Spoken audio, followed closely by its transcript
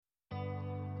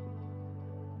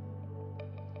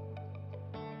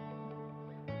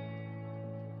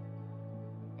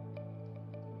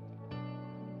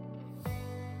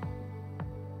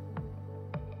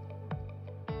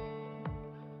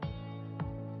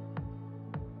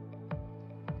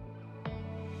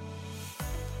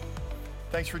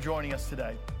Thanks for joining us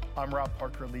today. I'm Rob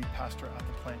Parker, lead pastor at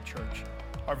the Plant Church.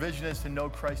 Our vision is to know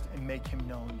Christ and make him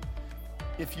known.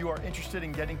 If you are interested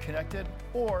in getting connected,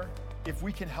 or if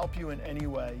we can help you in any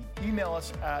way, email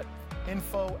us at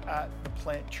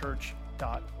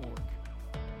info@theplantchurch.org.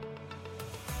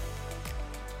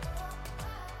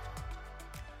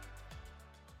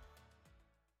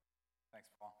 Thanks,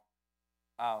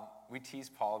 Paul. We tease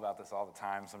Paul about this all the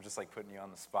time, so I'm just putting you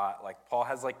on the spot. Paul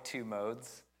has two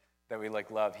modes that we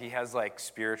love. He has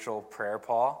spiritual prayer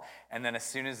Paul, and then as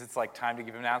soon as it's time to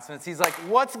give announcements, he's like,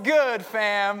 "What's good,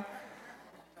 fam?"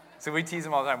 So we tease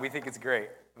him all the time. We think it's great,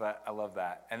 but I love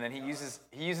that. And then he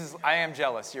uses I am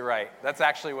jealous. You're right. That's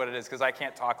actually what it is, because I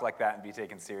can't talk like that and be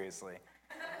taken seriously.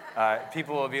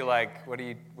 People will be like, "What are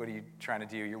you trying to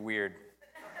do? You're weird."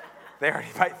 They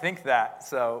already might think that,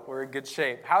 so we're in good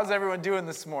shape. How's everyone doing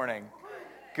this morning?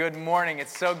 Good morning.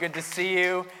 It's so good to see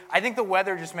you. I think the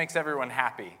weather just makes everyone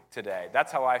happy today.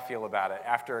 That's how I feel about it.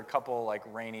 After a couple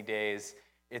rainy days,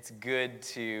 it's good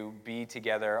to be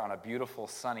together on a beautiful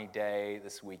sunny day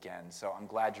this weekend. So I'm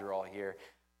glad you're all here.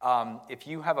 If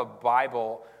you have a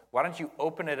Bible, why don't you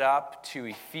open it up to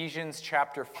Ephesians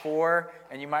chapter 4,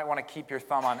 and you might want to keep your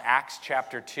thumb on Acts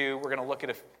chapter 2. We're going to look at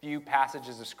a few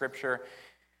passages of Scripture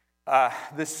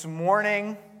this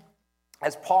morning.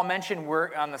 As Paul mentioned,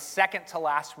 we're on the second to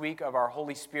last week of our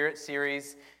Holy Spirit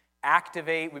series,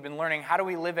 Activate. We've been learning how do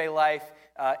we live a life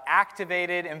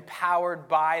activated, empowered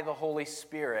by the Holy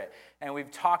Spirit. And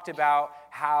we've talked about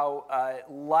how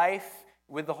life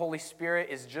with the Holy Spirit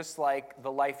is just like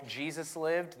the life Jesus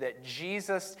lived, that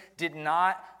Jesus did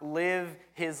not live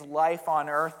his life on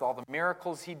earth, all the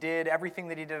miracles he did, everything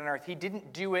that he did on earth. He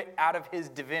didn't do it out of his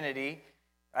divinity.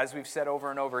 As we've said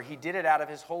over and over, he did it out of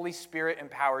his Holy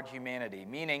Spirit-empowered humanity,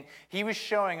 meaning he was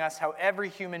showing us how every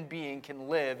human being can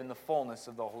live in the fullness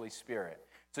of the Holy Spirit.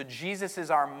 So Jesus is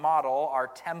our model, our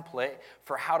template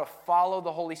for how to follow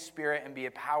the Holy Spirit and be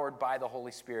empowered by the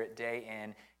Holy Spirit day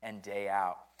in and day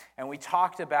out. And we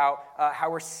talked about how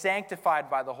we're sanctified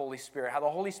by the Holy Spirit, how the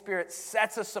Holy Spirit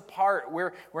sets us apart.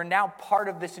 We're now part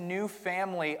of this new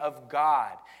family of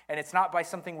God. And it's not by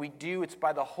something we do, it's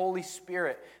by the Holy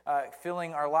Spirit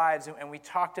filling our lives. And we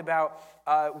talked about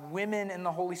women in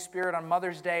the Holy Spirit on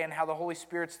Mother's Day, and how the Holy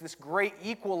Spirit's this great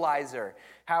equalizer,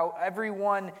 how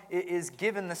everyone is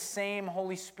given the same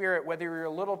Holy Spirit, whether you're a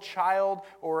little child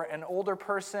or an older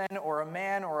person or a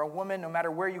man or a woman, no matter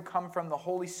where you come from, the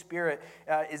Holy Spirit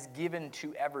is given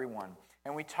to everyone.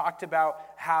 And we talked about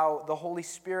how the Holy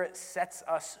Spirit sets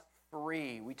us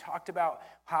free. We talked about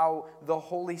how the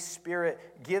Holy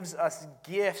Spirit gives us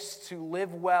gifts to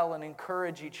live well and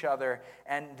encourage each other.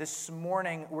 And this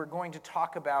morning, we're going to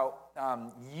talk about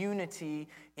unity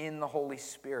in the Holy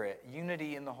Spirit.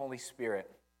 Unity in the Holy Spirit.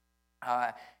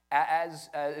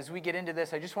 As we get into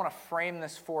this, I just want to frame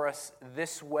this for us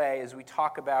this way as we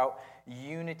talk about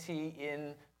unity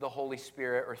in the Holy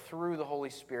Spirit or through the Holy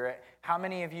Spirit. How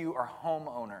many of you are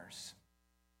homeowners?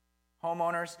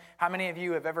 Homeowners? How many of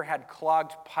you have ever had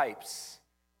clogged pipes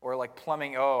or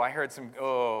plumbing? That's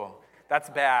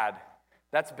bad.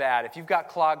 That's bad. If you've got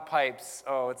clogged pipes,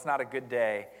 it's not a good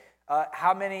day.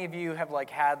 How many of you have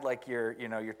had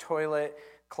your toilet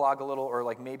clog a little,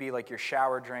 or maybe your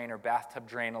shower drain or bathtub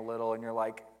drain a little, and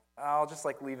you're I'll just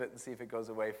leave it and see if it goes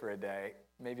away for a day.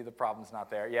 Maybe the problem's not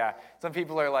there. Yeah, some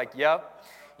people are yep,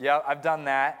 I've done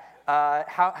that.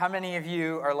 How many of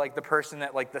you are the person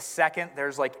that the second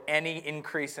there's any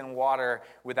increase in water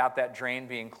without that drain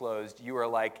being closed, you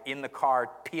are in the car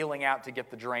peeling out to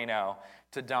get the Drano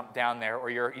to dump down there, or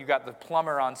you got the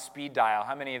plumber on speed dial?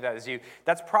 How many of that is you?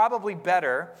 That's probably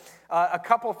better. A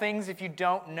couple things if you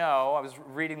don't know. I was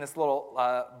reading this little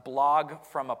blog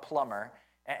from a plumber,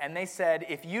 and they said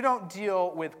if you don't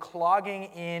deal with clogging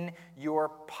in your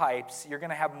pipes, you're going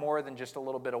to have more than just a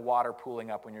little bit of water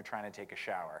pooling up when you're trying to take a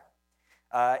shower.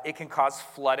 It can cause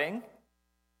flooding.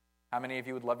 How many of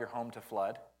you would love your home to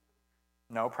flood?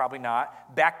 No, probably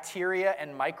not. Bacteria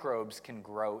and microbes can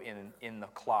grow in the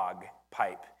clog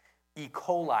pipe. E.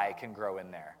 coli can grow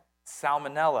in there.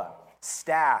 Salmonella,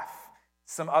 staph,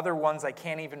 some other ones I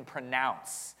can't even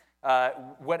pronounce.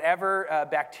 Whatever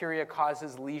bacteria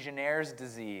causes Legionnaire's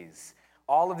disease.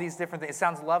 All of these different things. It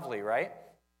sounds lovely, right?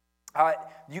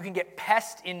 You can get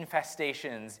pest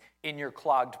infestations in your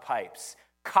clogged pipes.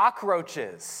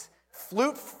 Cockroaches,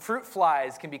 fruit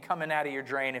flies can be coming out of your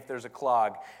drain if there's a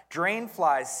clog. Drain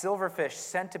flies, silverfish,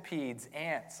 centipedes,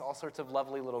 ants, all sorts of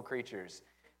lovely little creatures.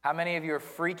 How many of you are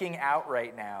freaking out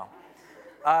right now?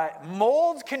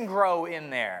 Mold can grow in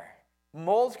there.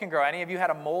 Molds can grow. Any of you had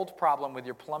a mold problem with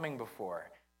your plumbing before?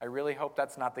 I really hope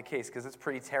that's not the case because it's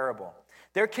pretty terrible.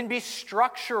 There can be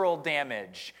structural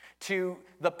damage to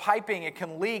the piping. It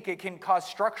can leak. It can cause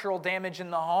structural damage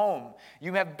in the home.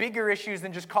 You have bigger issues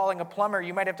than just calling a plumber.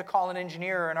 You might have to call an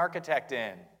engineer or an architect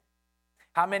in.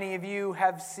 How many of you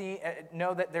have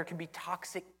know that there can be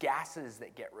toxic gases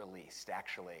that get released,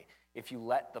 actually, if you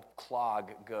let the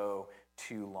clog go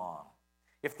too long?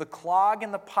 If the clog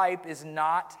in the pipe is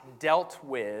not dealt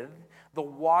with, the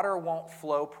water won't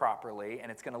flow properly,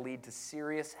 and it's going to lead to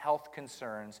serious health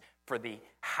concerns for the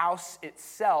house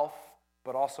itself,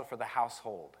 but also for the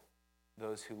household,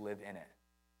 those who live in it.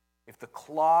 If the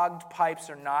clogged pipes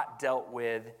are not dealt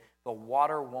with, the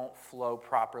water won't flow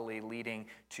properly, leading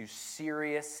to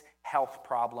serious health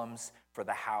problems for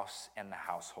the house and the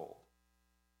household.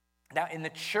 Now, in the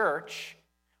church,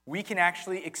 we can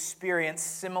actually experience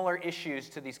similar issues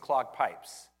to these clogged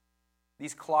pipes.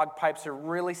 These clogged pipes are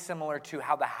really similar to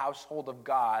how the household of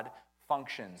God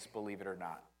functions, believe it or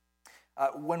not.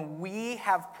 When we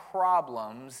have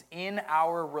problems in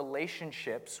our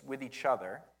relationships with each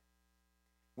other,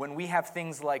 when we have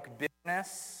things like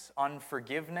bitterness,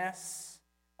 unforgiveness,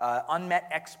 unmet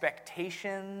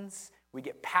expectations, we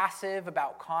get passive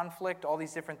about conflict, all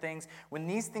these different things. When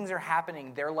these things are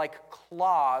happening, they're like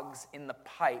clogs in the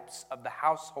pipes of the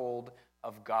household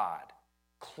of God.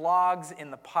 Clogs in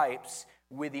the pipes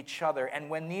with each other. And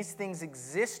when these things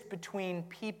exist between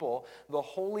people, the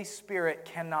Holy Spirit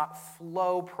cannot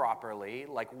flow properly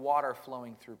like water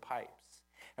flowing through pipes.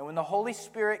 And when the Holy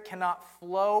Spirit cannot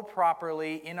flow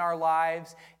properly in our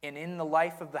lives and in the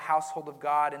life of the household of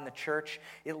God in the church,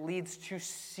 it leads to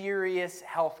serious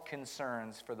health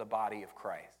concerns for the body of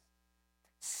Christ.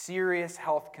 Serious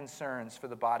health concerns for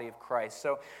the body of Christ.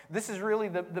 So this is really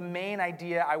the main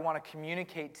idea I want to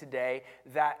communicate today,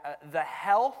 that the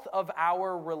health of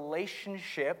our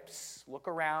relationships, look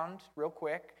around real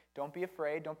quick, don't be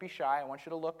afraid, don't be shy, I want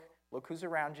you to look who's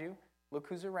around you, look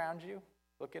who's around you,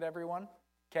 look at everyone.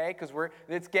 Okay, because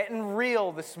it's getting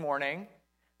real this morning.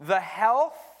 The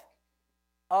health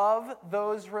of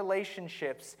those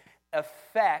relationships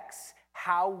affects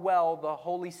how well the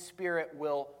Holy Spirit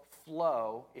will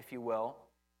flow, if you will,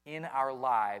 in our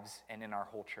lives and in our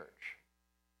whole church.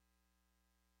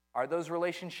 Are those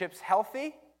relationships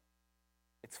healthy?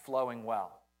 It's flowing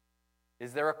well.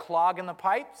 Is there a clog in the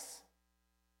pipes?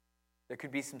 There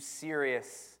could be some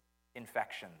serious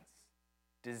infections,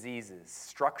 diseases,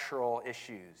 structural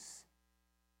issues.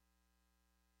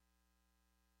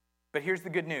 But here's the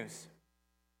good news.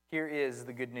 Here is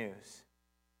the good news.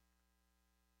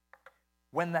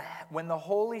 When the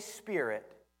Holy Spirit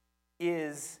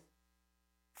is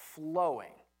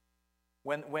flowing,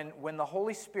 when the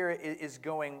Holy Spirit is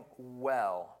going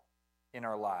well in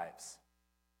our lives,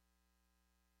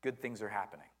 good things are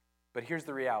happening. But here's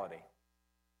the reality.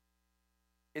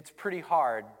 It's pretty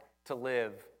hard to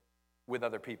live with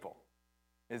other people,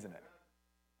 isn't it?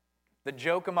 The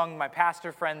joke among my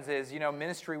pastor friends is,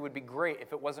 ministry would be great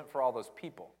if it wasn't for all those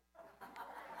people.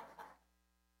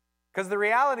 Because the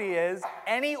reality is,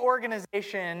 any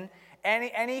organization,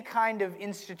 any kind of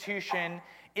institution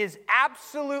is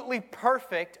absolutely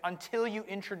perfect until you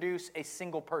introduce a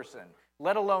single person,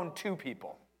 let alone two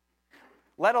people.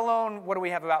 Let alone, what do we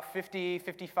have, about 50,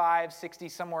 55, 60,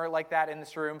 somewhere like that in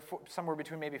this room, somewhere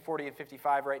between maybe 40 and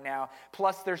 55 right now.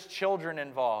 Plus, there's children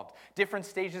involved, different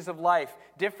stages of life,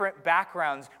 different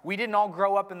backgrounds. We didn't all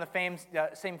grow up in the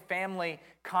same family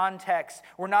context.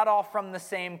 We're not all from the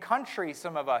same country,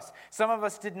 some of us. Some of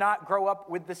us did not grow up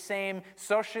with the same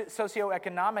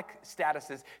socioeconomic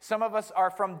statuses. Some of us are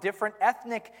from different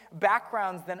ethnic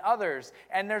backgrounds than others.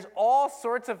 And there's all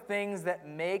sorts of things that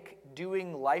make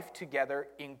doing life together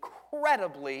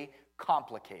incredibly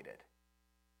complicated.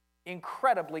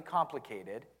 Incredibly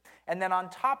complicated. And then on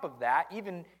top of that,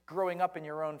 even growing up in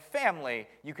your own family,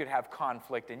 you could have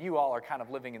conflict, and you all are kind of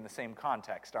living in the same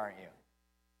context, aren't you?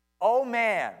 Oh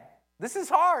man, this is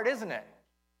hard, isn't it?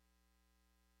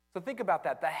 So think about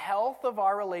that. The health of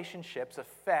our relationships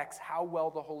affects how well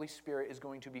the Holy Spirit is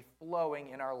going to be flowing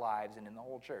in our lives and in the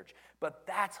whole church. But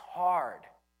that's hard.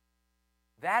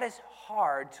 That is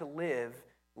hard to live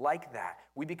like that.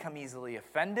 We become easily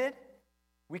offended.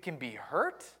 We can be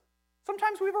hurt.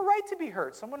 Sometimes we have a right to be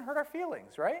hurt. Someone hurt our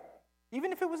feelings, right?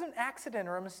 Even if it was an accident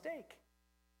or a mistake.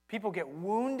 People get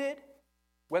wounded,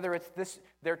 whether it's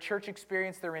their church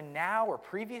experience they're in now or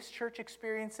previous church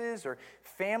experiences or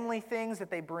family things that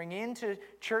they bring into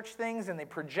church things and they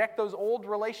project those old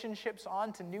relationships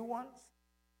onto new ones.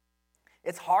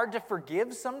 It's hard to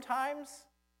forgive sometimes.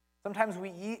 Sometimes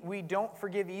we don't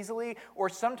forgive easily, or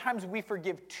sometimes we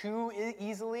forgive too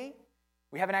easily.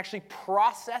 We haven't actually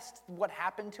processed what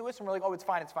happened to us, and we're like, oh, it's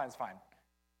fine.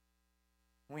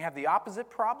 When we have the opposite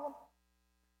problem,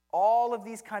 all of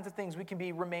these kinds of things, we can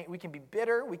be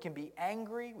bitter, we can be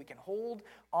angry, we can hold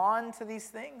on to these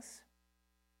things.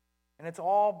 And it's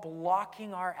all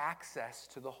blocking our access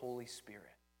to the Holy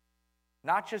Spirit.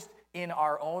 Not just in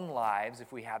our own lives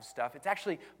if we have stuff, it's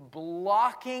actually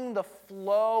blocking the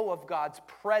flow of God's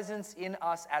presence in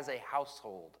us as a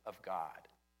household of God.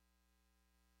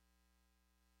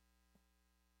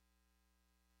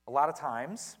 A lot of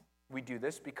times we do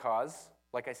this because,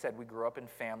 like I said, we grew up in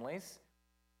families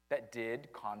that did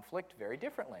conflict very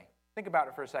differently. Think about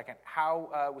it for a second.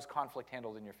 How was conflict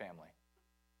handled in your family?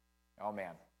 Oh,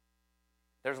 man.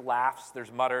 There's laughs,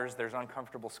 there's mutters, there's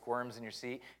uncomfortable squirms in your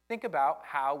seat. Think about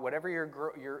how, whatever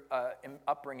your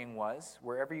upbringing was,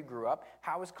 wherever you grew up,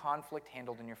 how was conflict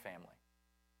handled in your family?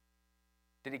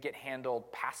 Did it get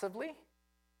handled passively?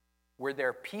 Were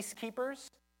there peacekeepers?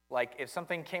 Like if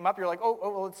something came up, you're like,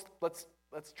 let's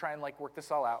try and like work this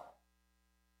all out.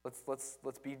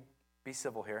 Let's be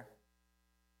civil here.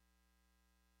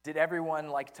 Did everyone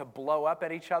like to blow up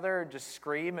at each other and just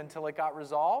scream until it got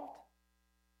resolved?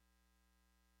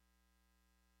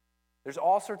 There's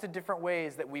all sorts of different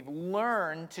ways that we've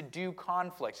learned to do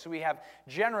conflict. So we have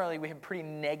pretty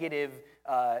negative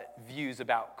views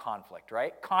about conflict,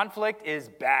 right? Conflict is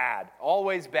bad,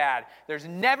 always bad. There's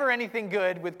never anything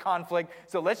good with conflict.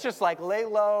 So let's just like lay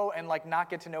low and like not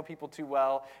get to know people too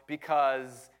well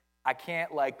because I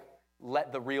can't like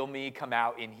let the real me come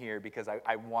out in here because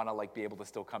I want to like be able to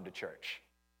still come to church,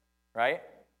 right?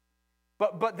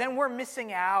 But then we're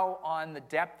missing out on the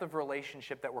depth of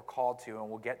relationship that we're called to, and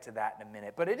we'll get to that in a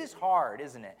minute. But it is hard,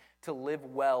 isn't it, to live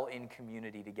well in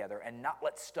community together and not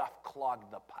let stuff clog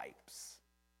the pipes.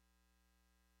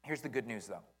 Here's the good news,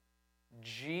 though.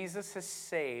 Jesus has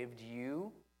saved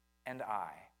you and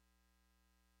I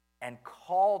and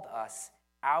called us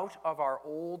out of our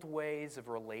old ways of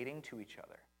relating to each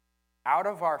other, out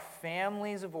of our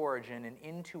families of origin and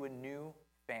into a new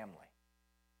family.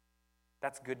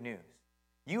 That's good news.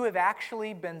 You have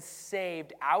actually been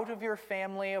saved out of your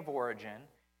family of origin,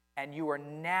 and you are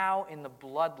now in the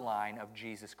bloodline of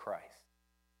Jesus Christ.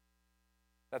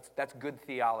 That's good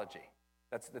theology.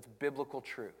 That's biblical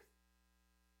truth.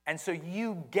 And so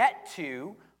you get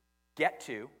to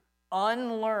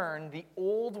unlearn the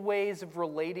old ways of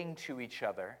relating to each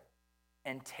other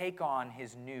and take on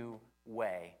his new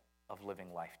way of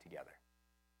living life together.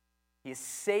 He has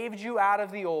saved you out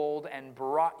of the old and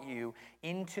brought you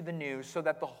into the new so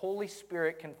that the Holy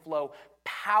Spirit can flow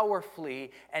powerfully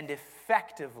and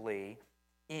effectively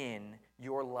in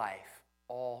your life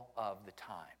all of the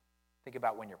time. Think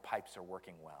about when your pipes are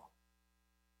working well.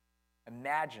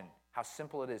 Imagine how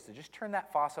simple it is to just turn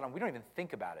that faucet on. We don't even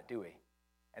think about it, do we?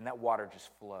 And that water just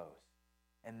flows.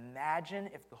 Imagine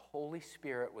if the Holy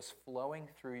Spirit was flowing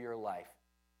through your life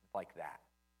like that.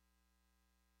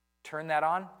 Turn that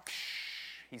on,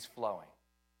 he's flowing.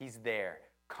 He's there,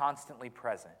 constantly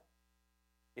present.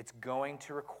 It's going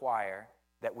to require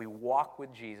that we walk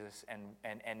with Jesus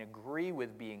and agree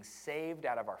with being saved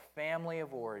out of our family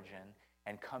of origin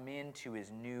and come into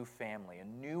his new family, a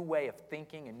new way of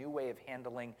thinking, a new way of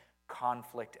handling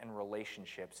conflict and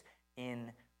relationships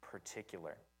in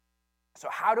particular. So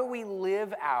how do we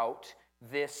live out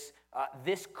this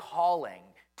calling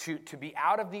to be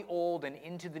out of the old and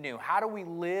into the new? How do we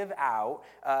live out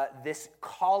this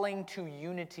calling to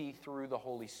unity through the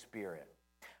Holy Spirit?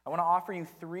 I want to offer you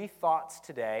 3 thoughts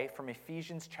today from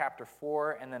Ephesians chapter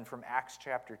 4 and then from Acts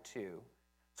chapter 2.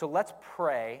 So let's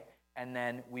pray, and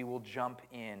then we will jump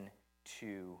in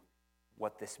to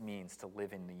what this means to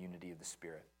live in the unity of the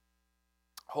Spirit.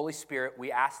 Holy Spirit,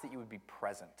 we ask that you would be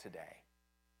present today.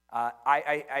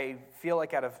 I feel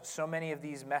like out of so many of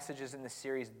these messages in this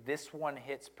series, this one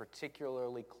hits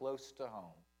particularly close to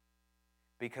home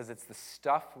because it's the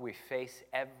stuff we face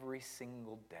every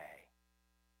single day.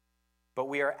 But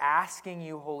we are asking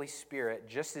you, Holy Spirit,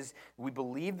 just as we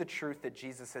believe the truth that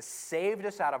Jesus has saved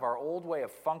us out of our old way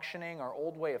of functioning, our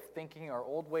old way of thinking, our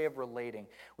old way of relating,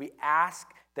 we ask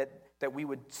that we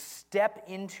would step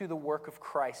into the work of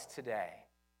Christ today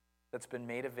that's been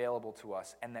made available to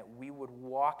us, and that we would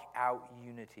walk out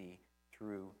unity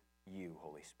through you,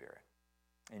 Holy Spirit.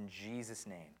 In Jesus'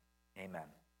 name, amen.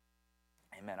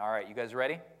 Amen. All right, you guys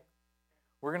ready?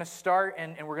 We're going to start,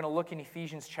 and we're going to look in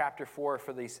Ephesians chapter 4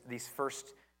 for these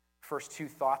first 2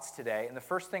 thoughts today. And the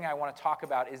first thing I want to talk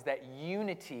about is that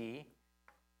unity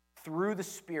through the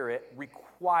Spirit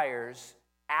requires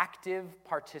active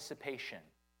participation.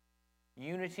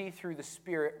 Unity through the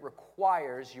Spirit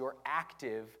requires your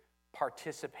active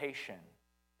participation.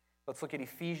 Let's look at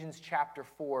Ephesians chapter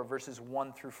 4, verses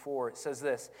 1 through 4. It says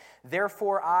this,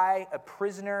 "Therefore I, a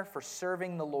prisoner for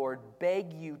serving the Lord,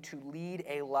 beg you to lead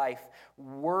a life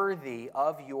worthy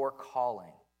of your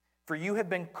calling. For you have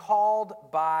been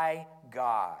called by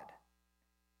God."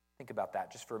 Think about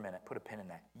that just for a minute. Put a pin in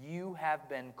that. You have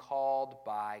been called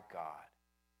by God.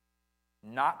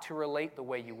 Not to relate the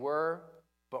way you were,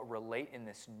 but relate in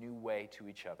this new way to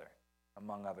each other,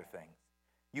 among other things.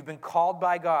 You've been called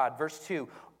by God. Verse 2,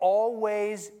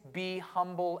 "Always be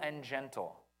humble and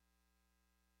gentle.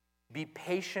 Be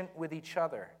patient with each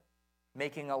other,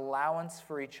 making allowance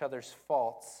for each other's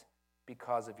faults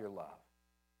because of your love.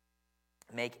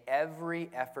 Make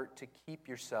every effort to keep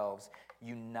yourselves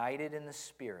united in the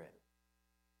Spirit,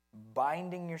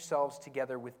 binding yourselves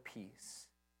together with peace.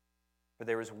 For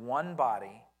there is one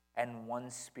body and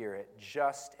one Spirit,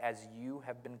 just as you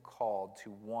have been called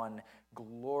to one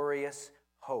glorious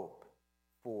hope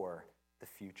for the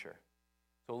future."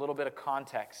 So a little bit of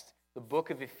context. The book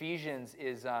of Ephesians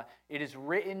it is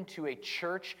written to a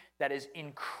church that is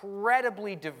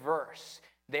incredibly diverse.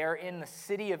 They are in the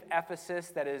city of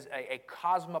Ephesus, that is a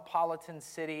cosmopolitan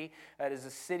city, that is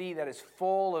a city that is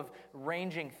full of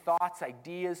ranging thoughts,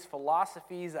 ideas,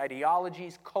 philosophies,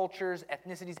 ideologies, cultures,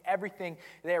 ethnicities, everything.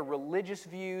 Their religious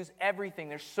views, everything.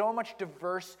 There's so much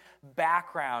diverse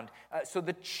background. So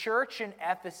the church in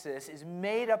Ephesus is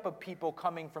made up of people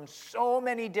coming from so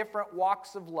many different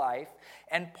walks of life,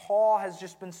 and Paul has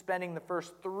just been spending the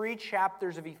first 3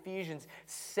 chapters of Ephesians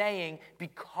saying,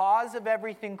 because of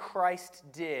everything Christ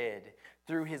did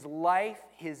through his life,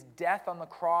 his death on the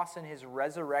cross, and his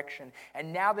resurrection,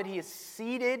 and now that he is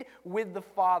seated with the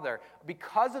Father,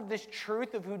 because of this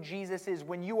truth of who Jesus is,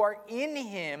 when you are in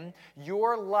him,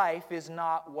 your life is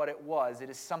not what it was.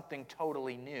 It is something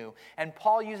totally new. And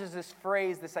Paul uses this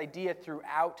phrase, this idea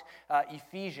throughout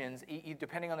Ephesians.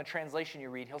 Depending on the translation you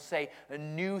read, he'll say a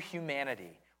new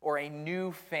humanity or a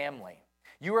new family.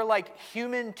 You are like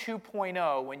human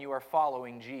 2.0 when you are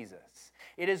following Jesus.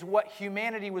 It is what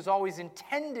humanity was always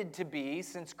intended to be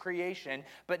since creation,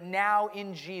 but now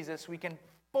in Jesus we can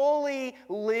fully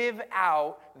live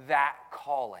out that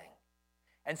calling.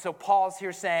 And so Paul's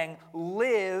here saying,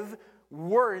 live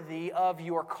worthy of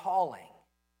your calling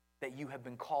that you have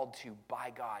been called to by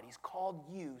God. He's called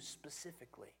you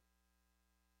specifically.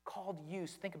 Called you.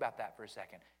 Think about that for a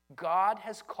second. God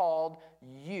has called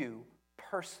you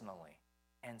personally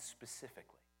and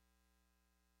specifically.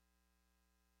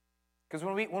 Because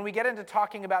when we get into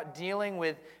talking about dealing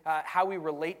with how we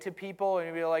relate to people,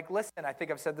 and we're like, listen, I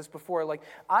think I've said this before, like,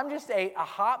 I'm just a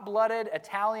hot-blooded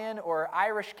Italian or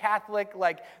Irish Catholic,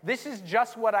 like, this is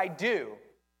just what I do.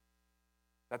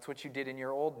 That's what you did in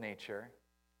your old nature.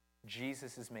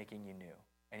 Jesus is making you new,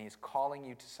 and he's calling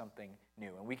you to something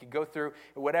new. And we could go through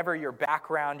whatever your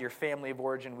background, your family of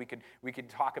origin, we could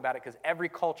talk about it, because every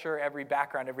culture, every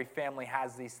background, every family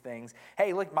has these things.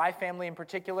 Hey, look, my family in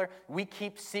particular, we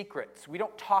keep secrets. We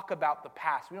don't talk about the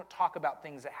past. We don't talk about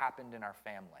things that happened in our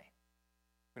family.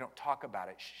 We don't talk about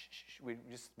it.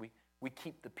 We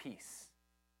keep the peace.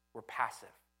 We're passive.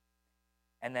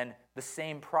 And then the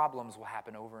same problems will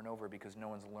happen over and over because no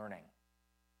one's learning.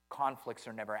 Conflicts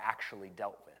are never actually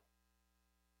dealt with.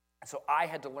 So I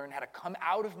had to learn how to come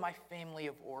out of my family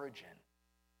of origin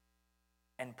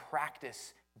and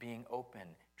practice being open,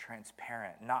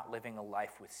 transparent, not living a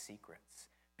life with secrets,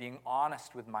 being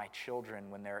honest with my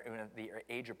children when they're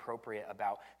age appropriate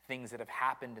about things that have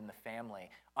happened in the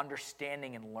family,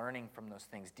 understanding and learning from those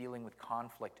things, dealing with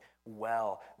conflict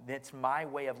well. It's my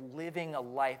way of living a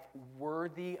life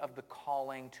worthy of the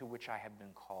calling to which I have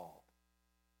been called.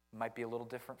 It might be a little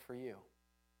different for you,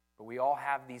 but we all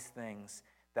have these things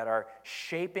that are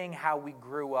shaping how we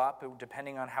grew up,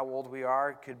 depending on how old we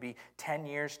are. It could be 10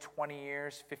 years, 20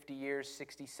 years, 50 years,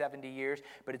 60, 70 years,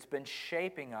 but it's been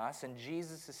shaping us, and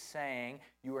Jesus is saying,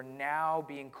 you are now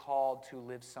being called to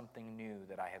live something new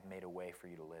that I have made a way for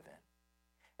you to live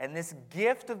in. And this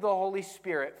gift of the Holy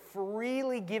Spirit,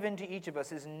 freely given to each of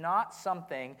us, is not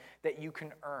something that you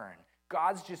can earn.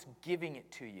 God's just giving it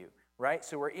to you. Right?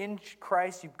 So we're in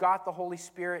Christ, you've got the Holy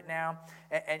Spirit now,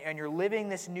 and you're living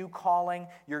this new calling.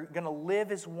 You're going to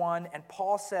live as one. And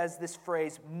Paul says this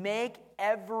phrase, make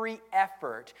every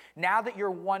effort. Now that you're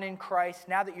one in Christ,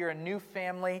 now that you're a new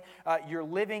family, you're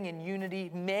living in unity,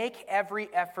 make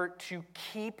every effort to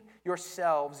keep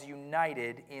yourselves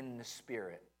united in the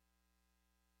Spirit.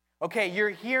 Okay, you're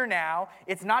here now.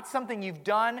 It's not something you've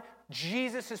done.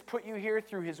 Jesus has put you here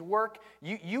through his work.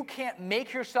 You can't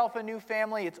make yourself a new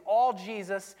family. It's all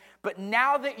Jesus. But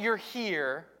now that you're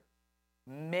here,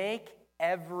 make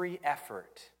every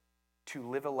effort to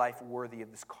live a life worthy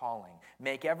of this calling.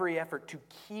 Make every effort to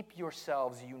keep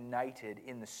yourselves united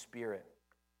in the Spirit.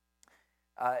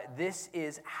 This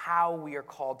is how we are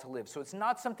called to live. So it's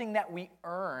not something that we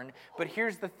earn, but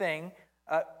here's the thing.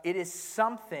 It is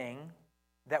something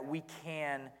that we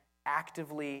can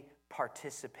actively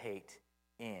participate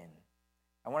in.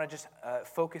 I want to just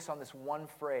focus on this one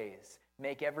phrase,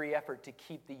 make every effort to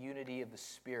keep the unity of the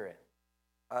Spirit.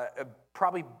 A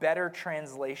probably better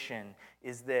translation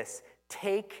is this,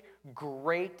 take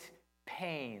great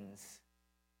pains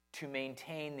to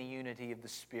maintain the unity of the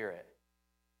Spirit.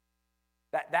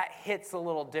 That hits a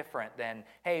little different than,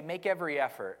 hey, make every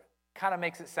effort. Kind of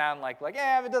makes it sound like,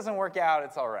 if it doesn't work out,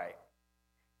 it's all right.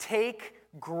 Take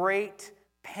great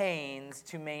pains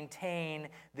to maintain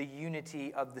the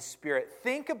unity of the Spirit.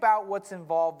 Think about what's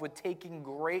involved with taking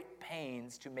great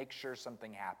pains to make sure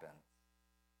something happens.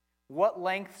 What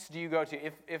lengths do you go to?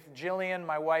 If Jillian,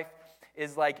 my wife,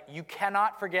 is like, you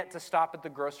cannot forget to stop at the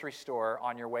grocery store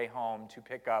on your way home to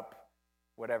pick up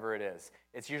whatever it is.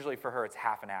 It's usually for her, it's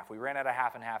half and half. We ran out of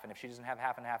half and half, and if she doesn't have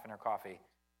half and half in her coffee,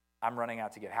 I'm running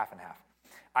out to get half and half.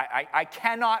 I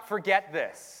cannot forget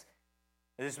this.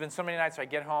 There's been so many nights where I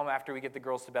get home after we get the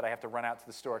girls to bed, I have to run out to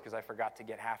the store because I forgot to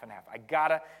get half and half. I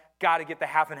gotta get the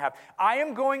half and half. I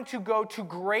am going to go to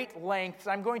great lengths.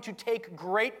 I'm going to take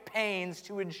great pains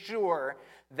to ensure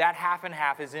that half and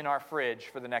half is in our fridge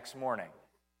for the next morning.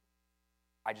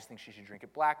 I just think she should drink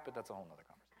it black, but that's a whole other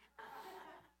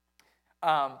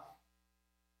conversation.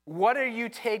 What do you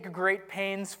take great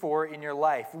pains for in your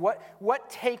life? What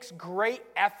takes great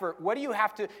effort? What do you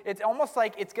have to, it's almost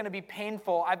like it's going to be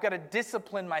painful. I've got to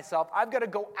discipline myself. I've got to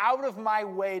go out of my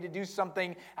way to do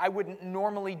something I wouldn't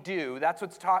normally do. That's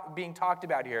what's being talked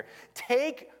about here.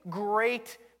 Take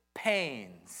great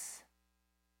pains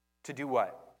to do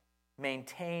what?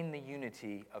 Maintain the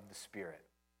unity of the Spirit.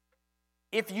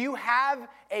 If you have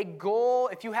a goal,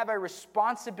 if you have a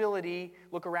responsibility,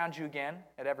 look around you again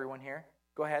at everyone here.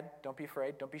 Go ahead. Don't be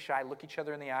afraid. Don't be shy. Look each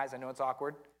other in the eyes. I know it's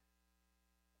awkward.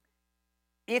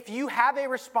 If you have a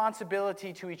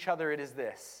responsibility to each other, it is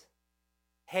this.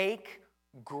 Take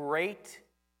great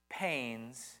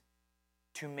pains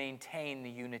to maintain the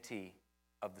unity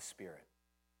of the Spirit.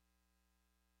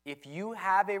 If you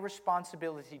have a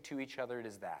responsibility to each other, it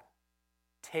is that.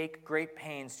 Take great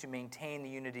pains to maintain the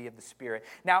unity of the Spirit.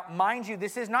 Now, mind you,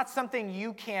 this is not something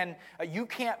you can't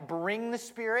bring the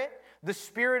Spirit. The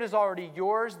Spirit is already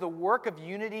yours. The work of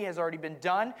unity has already been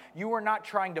done. You are not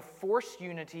trying to force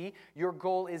unity. Your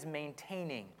goal is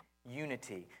maintaining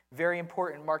unity. Very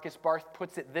important. Marcus Barth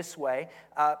puts it this way.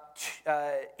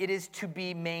 It is to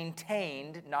be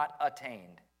maintained, not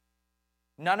attained.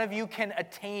 None of you can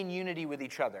attain unity with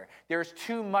each other. There's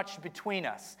too much between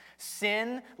us.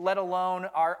 Sin, let alone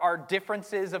our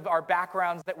differences of our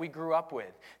backgrounds that we grew up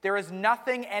with. There is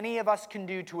nothing any of us can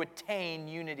do to attain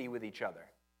unity with each other.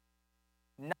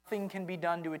 Nothing can be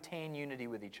done to attain unity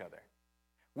with each other.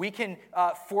 We can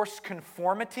force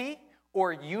conformity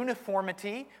or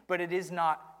uniformity, but it is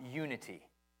not unity.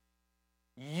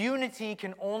 Unity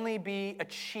can only be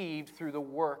achieved through the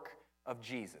work of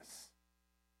Jesus.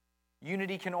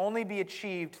 Unity can only be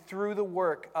achieved through the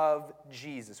work of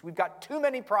Jesus. We've got too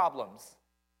many problems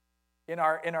in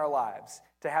our lives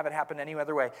to have it happen any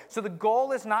other way. So the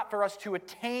goal is not for us to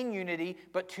attain unity,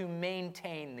 but to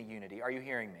maintain the unity. Are you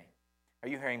hearing me? Are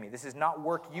you hearing me? This is not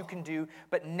work you can do,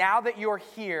 but now that you're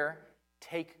here,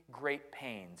 take great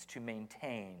pains to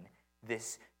maintain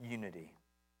this unity.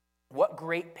 What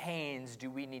great pains do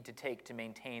we need to take to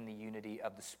maintain the unity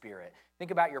of the Spirit? Think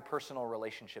about your personal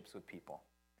relationships with people.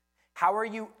 How are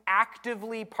you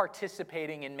actively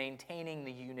participating in maintaining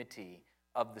the unity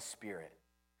of the Spirit?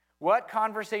 What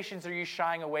conversations are you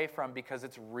shying away from because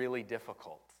it's really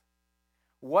difficult?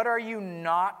 What are you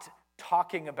not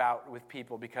talking about with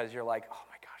people because you're like, oh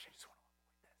my gosh, I just want to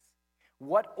avoid this?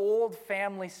 What old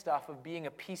family stuff of being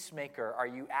a peacemaker are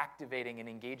you activating and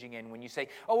engaging in when you say,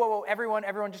 whoa, everyone,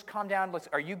 are calm down.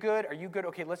 Are you good? Are you good?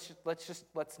 Okay, let's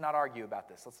not argue about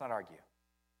this. Let's not argue.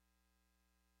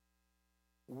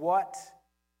 What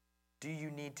do you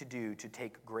need to do to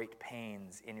take great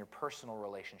pains in your personal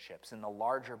relationships, in the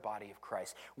larger body of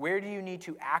Christ? Where do you need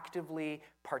to actively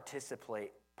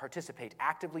participate,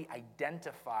 actively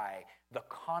identify the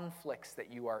conflicts that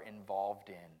you are involved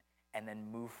in, and then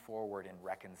move forward in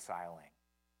reconciling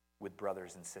with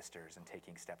brothers and sisters and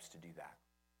taking steps to do that?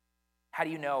 How do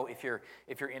you know if you're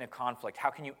in a conflict?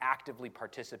 How can you actively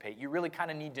participate? You really kind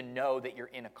of need to know that you're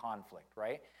in a conflict,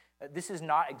 right? This is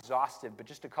not exhaustive, but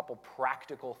just a couple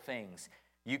practical things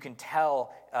you can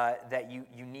tell that you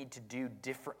need to do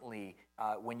differently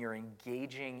when you're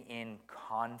engaging in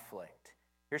conflict.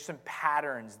 Here's some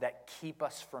patterns that keep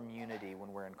us from unity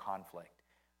when we're in conflict.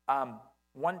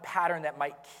 One pattern that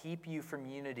might keep you from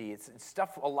unity, it's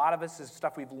stuff, a lot of us is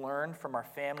stuff we've learned from our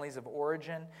families of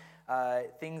origin.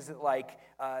 Things like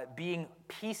being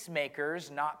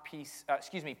peacemakers,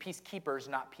 peacekeepers,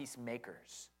 not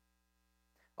peacemakers.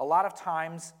 A lot of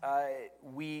times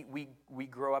we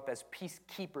grow up as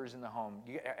peacekeepers in the home.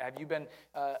 Have you been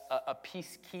a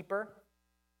peacekeeper?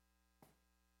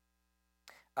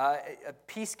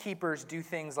 Peacekeepers do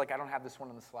things like, I don't have this one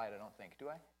on the slide, I don't think. Do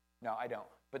I? No, I don't.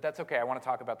 But that's okay. I want to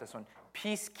talk about this one.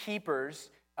 Peacekeepers,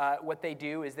 what they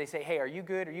do is they say, hey, are you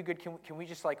good? Are you good? Can we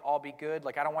just all be good?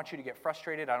 I don't want you to get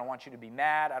frustrated. I don't want you to be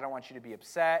mad. I don't want you to be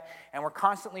upset. And we're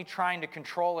constantly trying to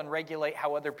control and regulate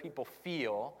how other people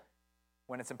feel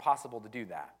when it's impossible to do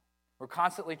that. We're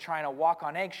constantly trying to walk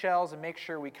on eggshells and make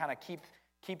sure we kind of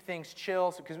keep things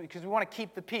chill because we want to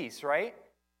keep the peace, right?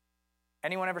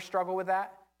 Anyone ever struggle with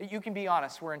that? You can be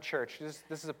honest. We're in church.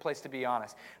 This is a place to be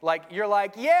honest. You're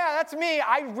like, yeah, that's me.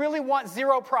 I really want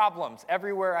zero problems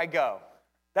everywhere I go.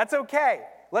 That's okay.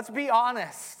 Let's be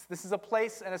honest. This is a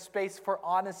place and a space for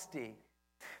honesty.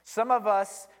 Some of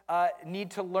us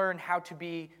need to learn how to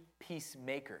be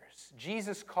peacemakers.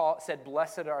 Jesus said,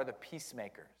 blessed are the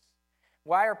peacemakers.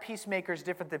 Why are peacemakers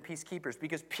different than peacekeepers?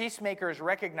 Because peacemakers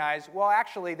recognize, well,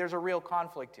 actually, there's a real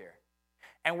conflict here.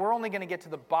 And we're only going to get to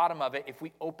the bottom of it if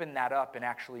we open that up and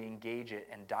actually engage it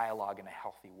and dialogue in a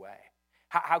healthy way.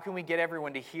 How can we get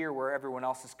everyone to hear where everyone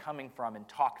else is coming from and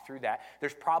talk through that?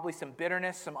 There's probably some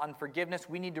bitterness, some unforgiveness.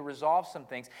 We need to resolve some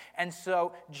things. And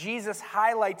so Jesus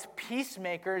highlights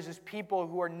peacemakers as people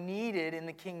who are needed in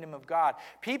the kingdom of God.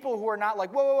 People who are not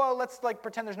whoa, let's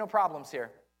pretend there's no problems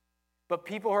here. But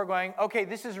people who are going, okay,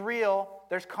 this is real.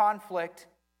 There's conflict.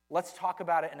 Let's talk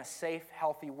about it in a safe,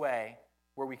 healthy way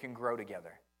where we can grow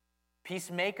together.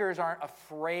 Peacemakers aren't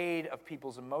afraid of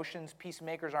people's emotions.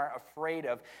 Peacemakers aren't afraid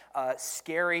of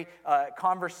scary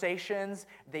conversations.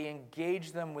 They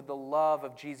engage them with the love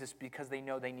of Jesus because they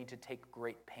know they need to take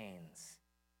great pains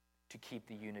to keep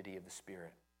the unity of the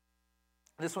Spirit.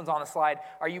 This one's on the slide.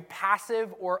 Are you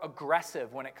passive or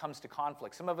aggressive when it comes to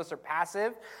conflict? Some of us are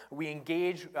passive. We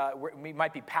engage. We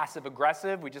might be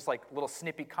passive-aggressive. We just little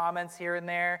snippy comments here and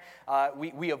there.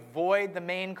 We avoid the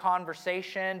main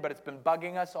conversation, but it's been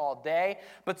bugging us all day.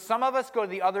 But some of us go to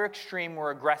the other extreme. We're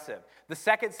aggressive. The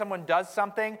second someone does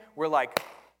something, we're like,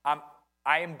 I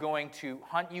am going to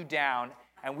hunt you down,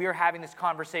 and we are having this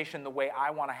conversation the way I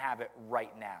want to have it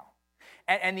right now.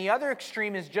 And the other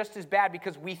extreme is just as bad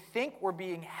because we think we're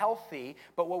being healthy,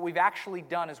 but what we've actually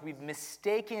done is we've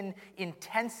mistaken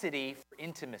intensity for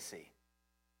intimacy.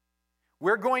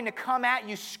 We're going to come at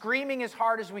you screaming as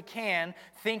hard as we can,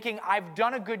 thinking I've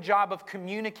done a good job of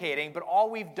communicating, but all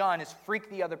we've done is freak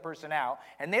the other person out,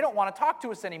 and they don't want to talk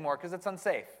to us anymore because it's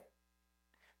unsafe.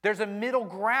 There's a middle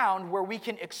ground where we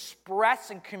can express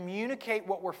and communicate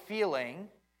what we're feeling,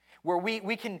 where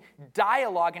we can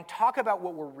dialogue and talk about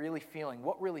what we're really feeling,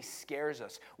 what really scares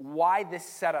us, why this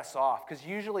set us off. Because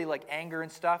usually anger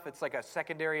and stuff, it's a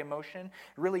secondary emotion.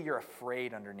 Really, you're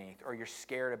afraid underneath, or you're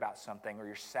scared about something, or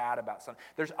you're sad about something.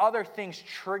 There's other things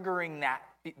triggering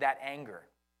that anger.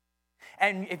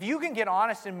 And if you can get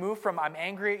honest and move from I'm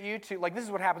angry at you to, this is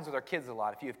what happens with our kids a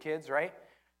lot. If you have kids, right?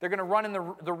 They're going to run in the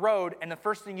road, and the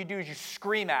first thing you do is you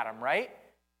scream at them, right?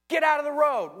 Get out of the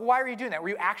road. Well, why were you doing that? Were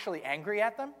you actually angry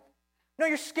at them? No,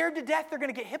 you're scared to death they're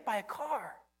going to get hit by a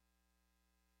car.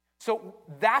 So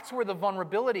that's where the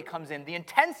vulnerability comes in. The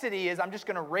intensity is I'm just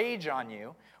going to rage on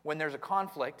you when there's a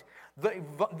conflict.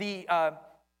 The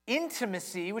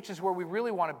intimacy, which is where we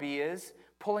really want to be, is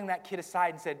pulling that kid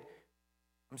aside and said,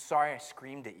 I'm sorry I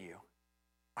screamed at you.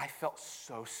 I felt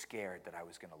so scared that I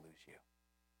was going to lose you.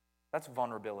 That's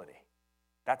vulnerability.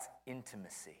 That's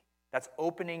intimacy. That's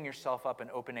opening yourself up and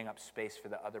opening up space for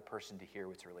the other person to hear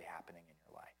what's really happening in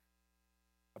your life.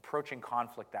 Approaching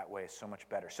conflict that way is so much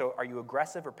better. So are you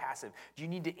aggressive or passive? Do you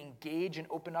need to engage and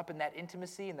open up in that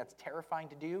intimacy, and that's terrifying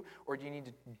to do? Or do you need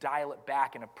to dial it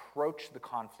back and approach the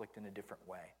conflict in a different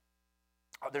way?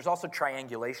 There's also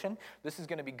triangulation. This is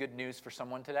going to be good news for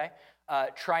someone today.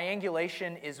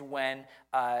 Triangulation is when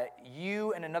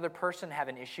you and another person have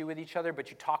an issue with each other, but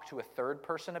you talk to a third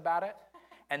person about it,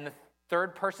 and the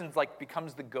third person's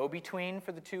becomes the go-between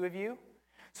for the two of you.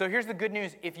 So here's the good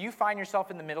news. If you find yourself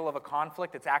in the middle of a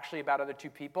conflict that's actually about other two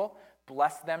people,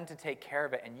 bless them to take care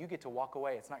of it, and you get to walk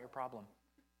away. It's not your problem.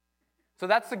 So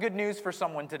that's the good news for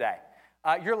someone today.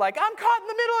 You're like, I'm caught in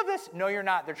the middle of this. No, you're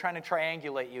not. They're trying to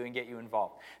triangulate you and get you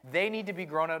involved. They need to be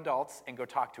grown adults and go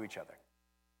talk to each other.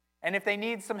 And if they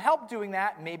need some help doing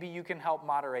that, maybe you can help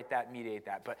moderate that, mediate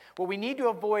that. But what we need to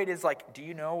avoid is like, do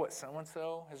you know what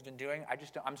so-and-so has been doing?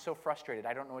 I'm so frustrated.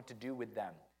 I don't know what to do with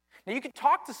them. Now, you can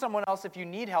talk to someone else if you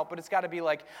need help, but it's got to be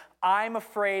like, I'm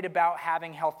afraid about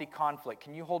having healthy conflict.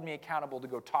 Can you hold me accountable to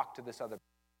go talk to this other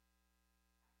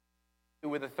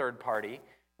person? With a third party,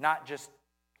 not just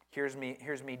here's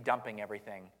me dumping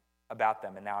everything about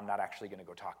them, and now I'm not actually going to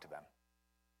go talk to them.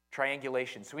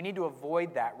 Triangulation. So we need to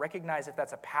avoid that. Recognize if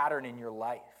that's a pattern in your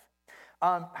life.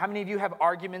 How many of you have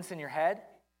arguments in your head?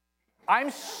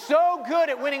 I'm so good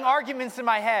at winning arguments in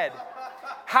my head.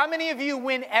 How many of you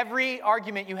win every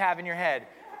argument you have in your head?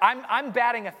 I'm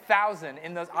batting 1,000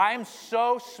 in those. I'm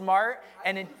so smart,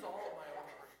 and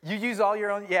you use all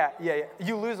your own. Yeah.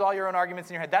 You lose all your own arguments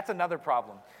in your head. That's another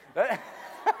problem. But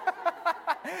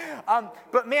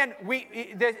man,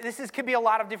 could be a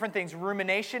lot of different things.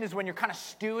 Rumination is when you're kind of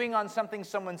stewing on something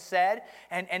someone said,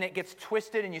 and it gets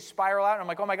twisted and you spiral out. And I'm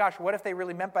like, oh my gosh, what if they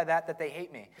really meant by that they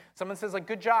hate me? Someone says like,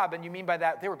 good job, and you mean by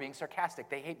that they were being sarcastic,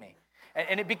 they hate me.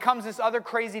 And it becomes this other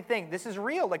crazy thing. This is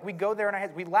real. Like we go there in our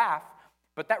heads, we laugh,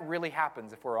 but that really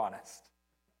happens if we're honest.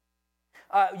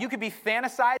 You could be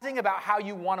fantasizing about how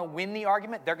you want to win the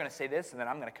argument. They're going to say this, and then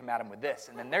I'm going to come at them with this,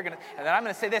 and then I'm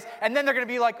going to say this, and then they're going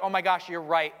to be like, "Oh my gosh, you're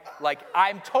right. Like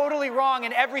I'm totally wrong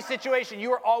in every situation.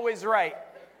 You are always right."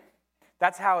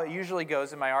 That's how it usually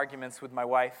goes in my arguments with my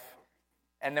wife,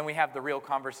 and then we have the real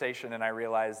conversation, and I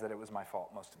realize that it was my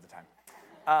fault most of the time.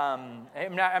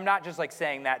 I'm not just like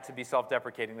saying that to be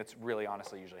self-deprecating. That's really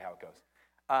honestly usually how it goes.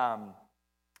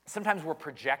 Sometimes we're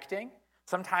projecting.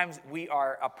 Sometimes we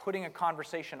are putting a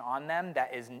conversation on them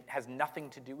that has nothing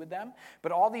to do with them.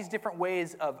 But all these different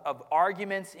ways of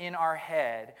arguments in our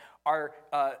head are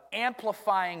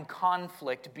amplifying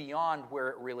conflict beyond where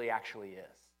it really actually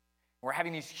is. We're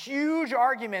having these huge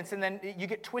arguments, and then you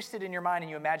get twisted in your mind, and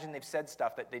you imagine they've said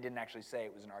stuff that they didn't actually say.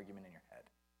 It was an argument in your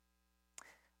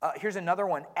head. Here's another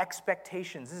one,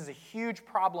 expectations. This is a huge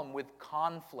problem with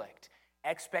conflict.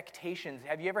 Expectations.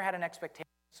 Have you ever had an expectation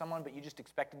of someone, but you just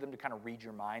expected them to kind of read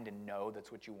your mind and know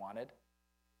that's what you wanted?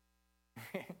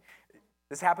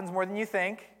 This happens more than you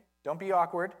think. Don't be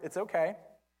awkward. It's okay.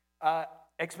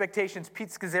 Expectations. Pete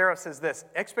Scazzaro says this.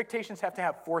 Expectations have to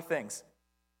have 4 things.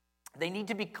 They need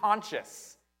to be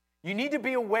conscious. You need to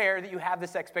be aware that you have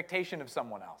this expectation of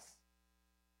someone else.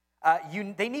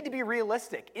 They need to be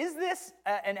realistic. Is this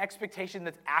an expectation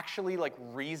that's actually like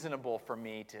reasonable for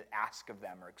me to ask of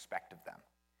them or expect of them?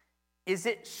 Is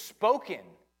it spoken?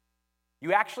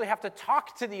 You actually have to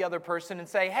talk to the other person and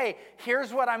say, hey,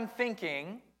 here's what I'm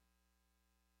thinking.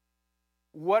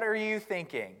 What are you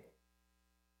thinking?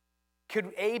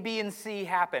 Could A, B, and C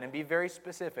happen? And be very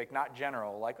specific, not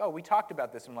general. Like, oh, we talked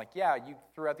about this. I'm like, yeah, you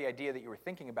threw out the idea that you were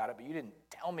thinking about it, but you didn't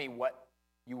tell me what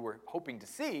you were hoping to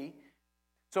see.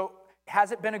 So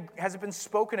has it been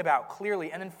spoken about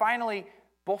clearly? And then finally,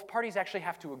 both parties actually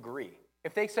have to agree.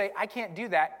 If they say, I can't do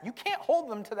that, you can't hold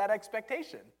them to that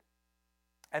expectation.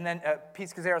 And then Pete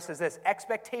Scazzaro says this,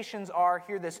 expectations are,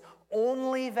 hear this,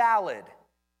 only valid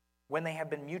when they have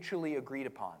been mutually agreed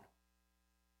upon.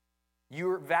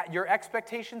 Your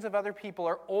expectations of other people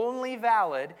are only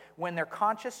valid when they're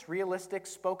conscious, realistic,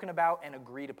 spoken about, and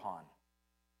agreed upon.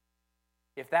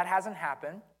 If that hasn't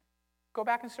happened, go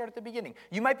back and start at the beginning.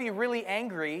 You might be really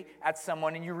angry at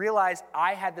someone and you realize,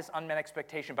 I had this unmet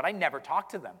expectation, but I never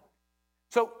talked to them.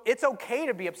 So it's okay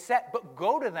to be upset, but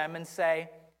go to them and say,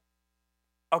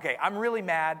 okay, I'm really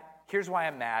mad. Here's why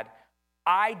I'm mad.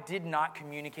 I did not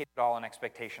communicate at all an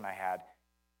expectation I had.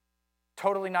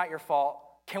 Totally not your fault.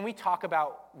 Can we talk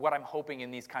about what I'm hoping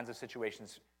in these kinds of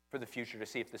situations for the future to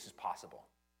see if this is possible?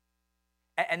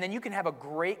 And then you can have a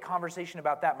great conversation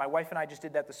about that. My wife and I just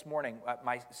did that this morning.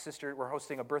 My sister, we're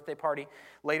hosting a birthday party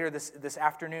later this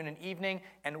afternoon and evening,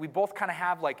 and we both kind of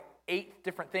have like 8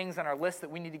 different things on our list that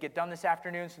we need to get done this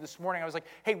afternoon. So this morning I was like,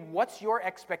 hey, what's your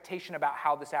expectation about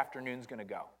how this afternoon's going to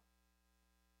go?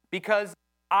 Because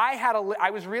I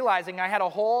was realizing I had a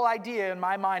whole idea in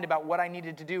my mind about what I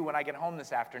needed to do when I get home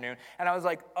this afternoon, and I was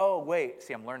like, oh, wait,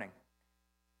 see, I'm learning.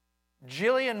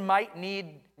 Jillian might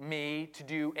need me to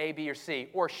do A, B, or C,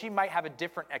 or she might have a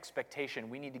different expectation.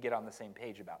 We need to get on the same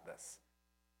page about this.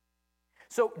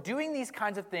 So doing these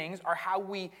kinds of things are how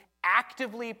we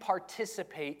actively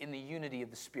participate in the unity of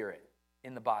the Spirit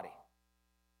in the body.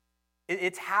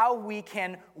 It's how we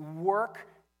can work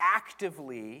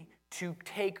actively to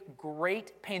take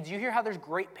great pains. You hear how there's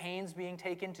great pains being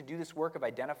taken to do this work of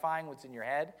identifying what's in your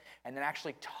head and then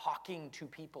actually talking to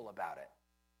people about it.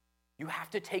 You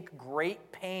have to take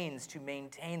great pains to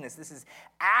maintain this. This is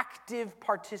active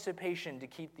participation to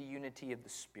keep the unity of the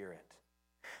Spirit.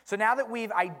 So now that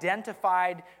we've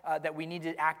identified that we need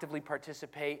to actively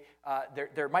participate,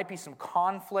 there might be some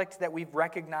conflict that we've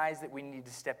recognized that we need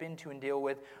to step into and deal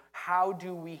with. How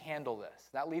do we handle this?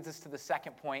 That leads us to the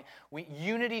second point.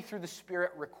 Unity through the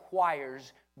Spirit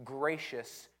requires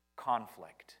gracious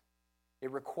conflict.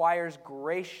 It requires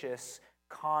gracious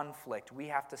conflict. We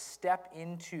have to step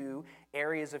into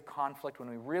areas of conflict when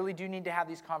we really do need to have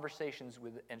these conversations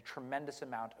with a tremendous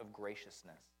amount of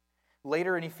graciousness.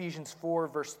 Later in Ephesians 4,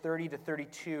 verse 30 to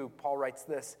 32, Paul writes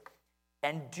this,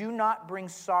 "And do not bring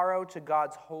sorrow to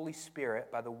God's Holy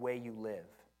Spirit by the way you live.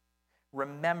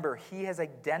 Remember, he has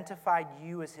identified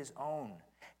you as his own,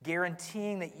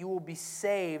 guaranteeing that you will be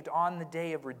saved on the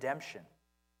day of redemption.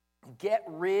 Get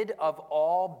rid of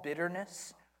all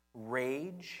bitterness,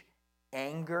 rage,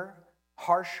 anger,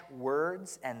 harsh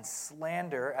words, and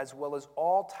slander, as well as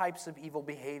all types of evil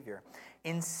behavior.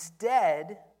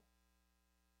 Instead,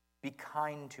 be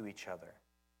kind to each other,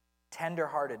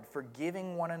 tender-hearted,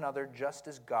 forgiving one another just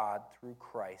as God, through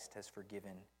Christ, has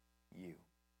forgiven you."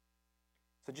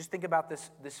 So just think about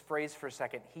this phrase for a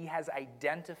second. He has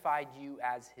identified you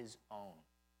as his own.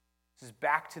 This is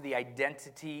back to the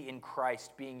identity in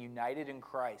Christ, being united in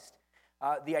Christ.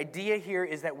 The idea here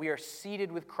is that we are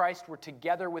seated with Christ. We're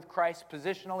together with Christ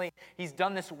positionally. He's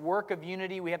done this work of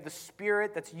unity. We have the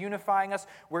Spirit that's unifying us.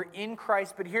 We're in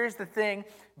Christ. But here's the thing.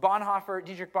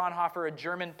 Dietrich Bonhoeffer, a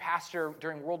German pastor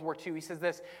during World War II, he says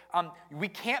this, we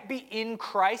can't be in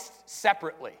Christ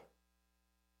separately.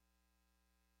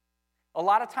 A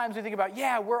lot of times we think about,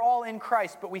 we're all in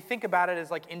Christ, but we think about it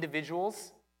as like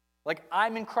individuals. Like,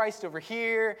 I'm in Christ over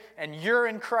here, and you're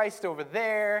in Christ over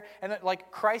there. And like,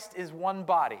 Christ is one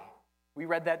body. We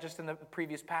read that just in the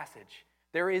previous passage.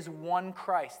 There is one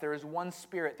Christ. There is one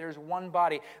Spirit. There is one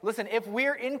body. Listen, if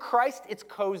we're in Christ, it's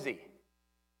cozy.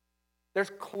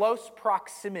 There's close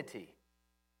proximity.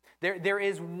 There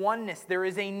is oneness. There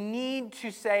is a need to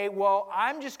say, well,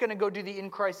 I'm just going to go do the in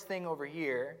Christ thing over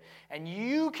here, and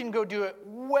you can go do it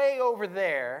way over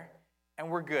there,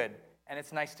 and we're good. And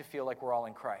it's nice to feel like we're all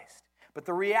in Christ. But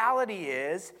the reality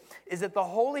is that the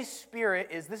Holy Spirit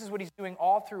this is what he's doing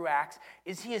all through Acts,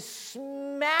 is he is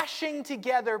smashing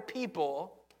together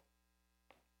people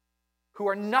who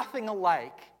are nothing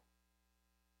alike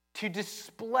to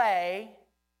display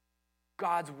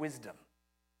God's wisdom.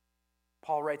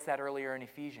 Paul writes that earlier in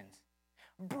Ephesians.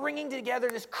 Bringing together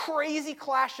this crazy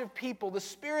clash of people. The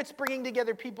Spirit's bringing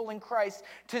together people in Christ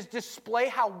to display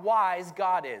how wise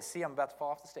God is. See, I'm about to fall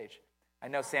off the stage. I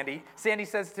know Sandy. Sandy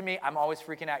says to me, I'm always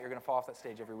freaking out. You're going to fall off that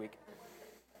stage every week.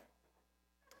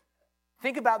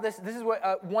 Think about this. This is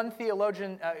what one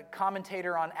theologian,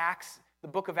 commentator on Acts, the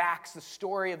book of Acts, the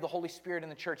story of the Holy Spirit in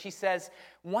the church. He says,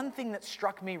 one thing that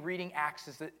struck me reading Acts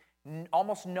is that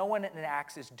almost no one in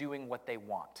Acts is doing what they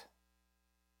want.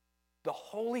 The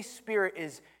Holy Spirit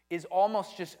is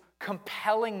almost just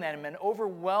compelling them and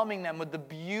overwhelming them with the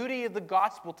beauty of the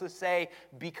gospel to say,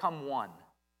 become one.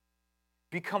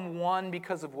 Become one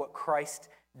because of what Christ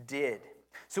did.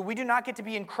 So we do not get to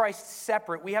be in Christ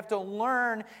separate. We have to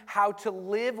learn how to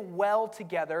live well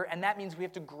together, and that means we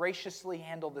have to graciously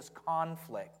handle this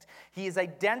conflict. He has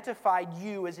identified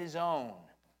you as his own.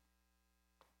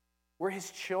 We're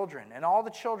his children, and all the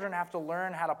children have to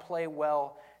learn how to play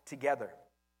well together.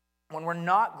 When we're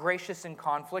not gracious in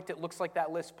conflict, it looks like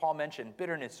that list Paul mentioned: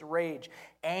 bitterness, rage,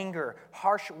 anger,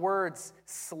 harsh words,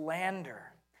 slander.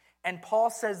 And Paul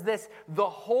says this, the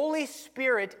Holy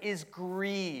Spirit is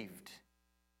grieved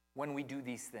when we do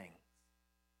these things.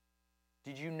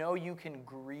 Did you know you can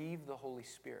grieve the Holy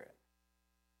Spirit?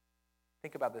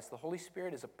 Think about this. The Holy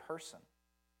Spirit is a person.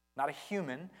 Not a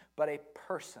human, but a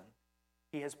person.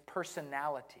 He has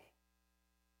personality.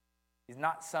 It's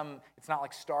not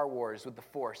like Star Wars with the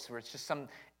Force, where it's just some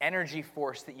energy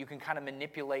force that you can kind of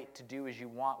manipulate to do as you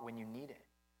want when you need it.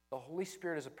 The Holy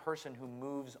Spirit is a person who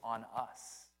moves on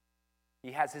us.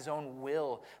 He has his own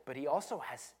will, but he also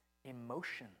has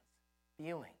emotions,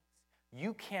 feelings.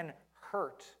 You can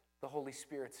hurt the Holy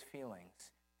Spirit's feelings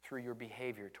through your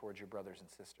behavior towards your brothers and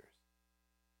sisters.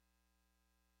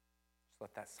 Just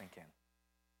let that sink in.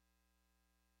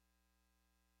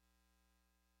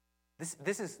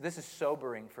 This is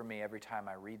sobering for me every time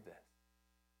I read this.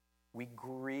 We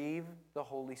grieve the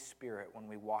Holy Spirit when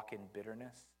we walk in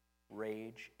bitterness,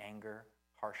 rage, anger,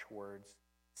 harsh words,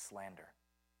 slander.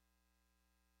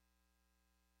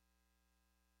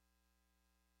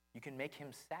 You can make him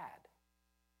sad.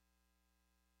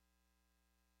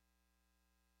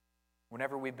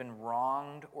 Whenever we've been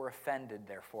wronged or offended,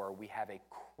 therefore, we have a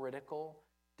critical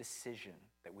decision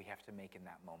that we have to make in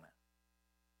that moment.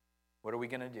 What are we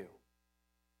going to do?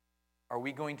 Are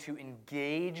we going to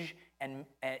engage and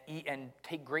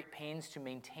take great pains to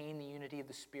maintain the unity of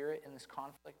the Spirit in this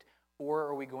conflict? Or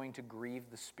are we going to grieve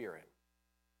the Spirit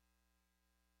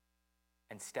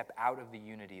and step out of the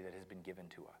unity that has been given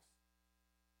to us?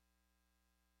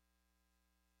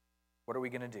 What are we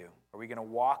going to do? Are we going to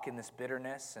walk in this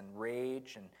bitterness and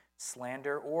rage and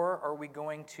slander? Or are we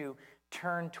going to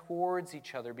turn towards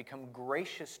each other, become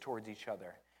gracious towards each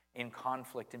other in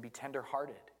conflict and be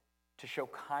tenderhearted, to show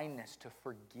kindness, to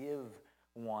forgive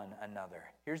one another?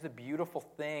 Here's the beautiful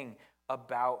thing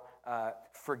about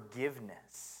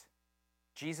forgiveness.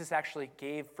 Jesus actually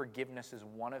gave forgiveness as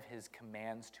one of his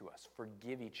commands to us.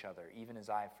 Forgive each other, even as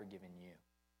I have forgiven you.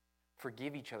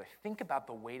 Forgive each other. Think about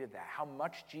the weight of that. How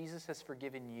much Jesus has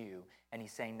forgiven you, and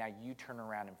he's saying, now you turn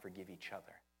around and forgive each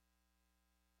other.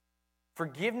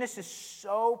 Forgiveness is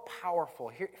so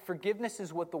powerful. Forgiveness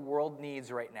is what the world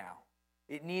needs right now.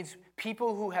 It needs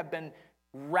people who have been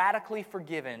radically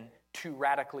forgiven to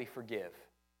radically forgive.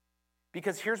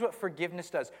 Because here's what forgiveness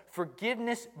does.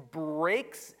 Forgiveness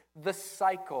breaks the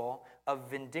cycle of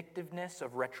vindictiveness,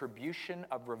 of retribution,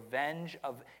 of revenge,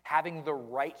 of having the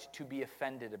right to be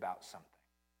offended about something.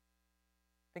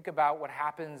 Think about what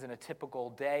happens in a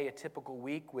typical day, a typical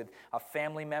week with a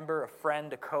family member, a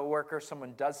friend, a coworker.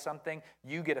 Someone does something,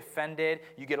 you get offended,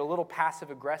 you get a little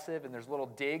passive-aggressive, and there's little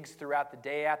digs throughout the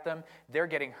day at them. They're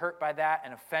getting hurt by that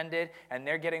and offended, and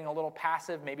they're getting a little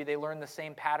passive. Maybe they learn the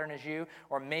same pattern as you,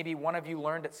 or maybe one of you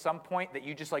learned at some point that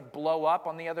you just like blow up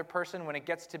on the other person when it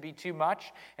gets to be too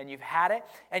much, and you've had it,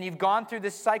 and you've gone through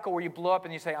this cycle where you blow up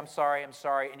and you say, I'm sorry,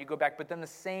 and you go back, but then the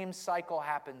same cycle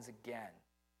happens again.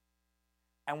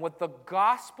 And what the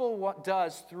gospel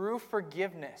does through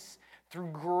forgiveness,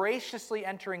 through graciously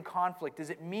entering conflict,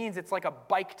 is it means it's like a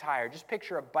bike tire. Just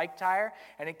picture a bike tire,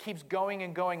 and it keeps going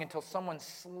and going until someone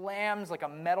slams like a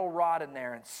metal rod in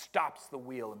there and stops the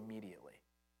wheel immediately.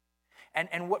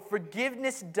 And what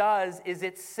forgiveness does is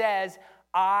it says,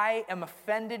 I am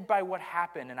offended by what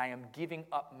happened, and I am giving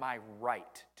up my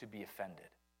right to be offended.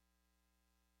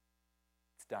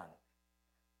 It's done.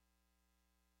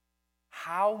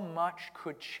 How much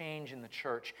could change in the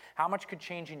church? How much could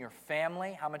change in your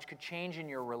family? How much could change in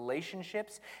your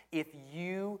relationships if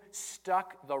you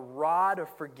stuck the rod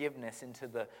of forgiveness into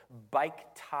the bike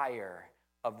tire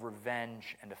of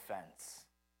revenge and offense?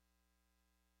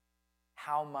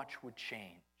 How much would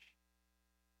change?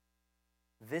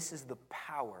 This is the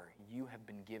power you have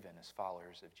been given as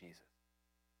followers of Jesus.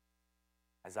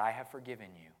 As I have forgiven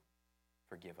you,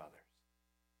 forgive others.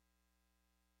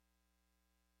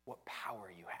 What power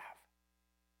you have.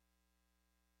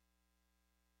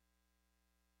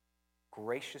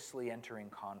 Graciously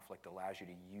entering conflict allows you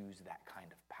to use that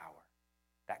kind of power,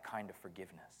 that kind of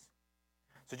forgiveness.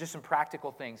 So just some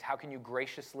practical things. How can you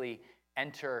graciously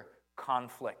enter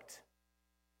conflict?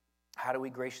 How do we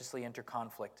graciously enter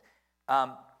conflict?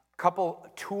 Couple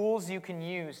tools you can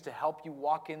use to help you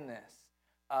walk in this.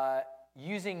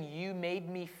 Using you made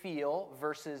me feel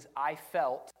versus I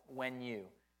felt when you.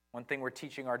 One thing we're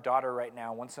teaching our daughter right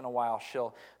now, once in a while,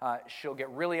 she'll get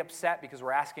really upset because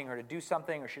we're asking her to do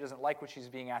something, or she doesn't like what she's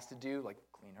being asked to do, like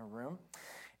clean her room.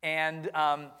 And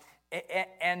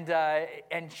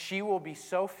she will be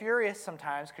so furious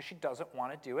sometimes because she doesn't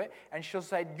want to do it. And she'll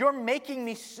say, "You're making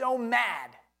me so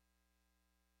mad."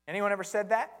 Anyone ever said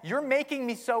that? You're making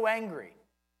me so angry.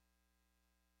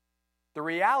 The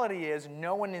reality is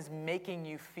no one is making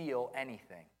you feel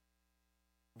anything.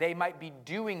 They might be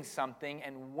doing something,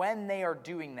 and when they are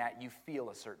doing that, you feel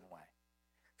a certain way.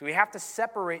 So we have to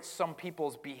separate some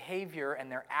people's behavior and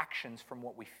their actions from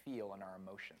what we feel and our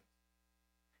emotions.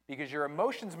 Because your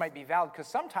emotions might be valid, because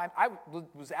sometimes I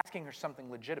was asking her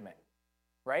something legitimate,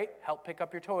 right? Help pick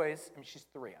up your toys. I mean, she's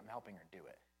 3. I'm helping her do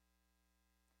it.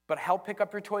 But help pick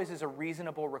up your toys is a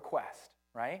reasonable request,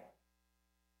 right?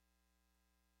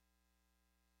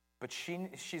 But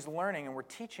she's learning, and we're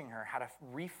teaching her how to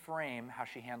reframe how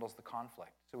she handles the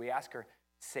conflict. So we ask her,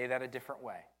 say that a different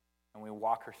way, and we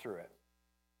walk her through it.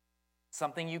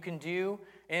 Something you can do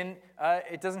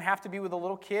it doesn't have to be with a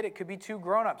little kid. It could be 2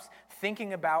 grown-ups.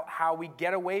 Thinking about how we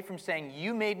get away from saying,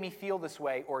 you made me feel this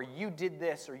way, or you did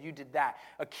this, or you did that.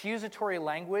 Accusatory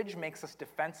language makes us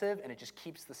defensive, and it just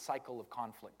keeps the cycle of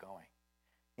conflict going.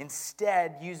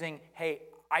 Instead, using, hey,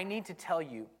 I need to tell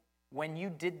you, when you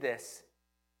did this,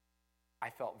 I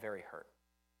felt very hurt,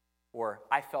 or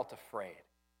I felt afraid.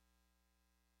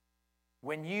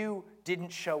 When you didn't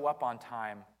show up on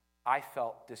time, I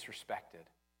felt disrespected.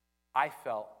 I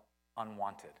felt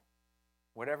unwanted.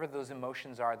 Whatever those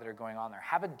emotions are that are going on there.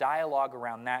 Have a dialogue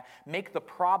around that. Make the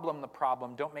problem the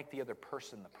problem. Don't make the other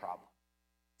person the problem.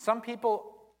 Some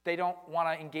people they don't want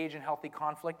to engage in healthy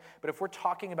conflict. But if we're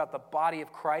talking about the body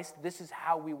of Christ, this is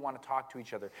how we want to talk to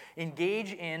each other.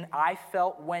 Engage in I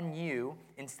felt when you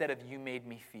instead of you made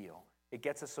me feel. It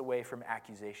gets us away from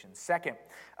accusations. Second,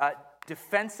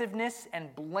 defensiveness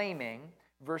and blaming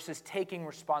versus taking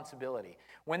responsibility.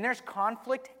 When there's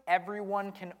conflict,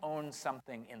 everyone can own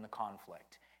something in the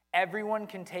conflict. Everyone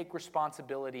can take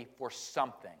responsibility for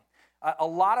something. A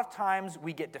lot of times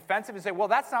we get defensive and say, well,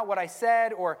 that's not what I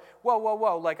said, or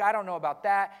whoa, like I don't know about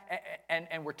that,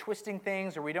 and we're twisting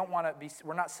things, or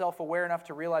we're not self-aware enough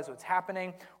to realize what's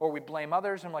happening, or we blame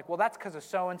others, and I'm like, well, that's because of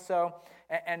so-and-so,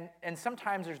 and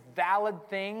sometimes there's valid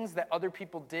things that other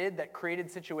people did that created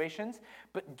situations,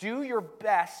 but do your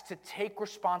best to take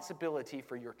responsibility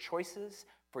for your choices,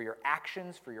 for your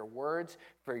actions, for your words,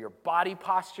 for your body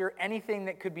posture, anything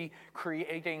that could be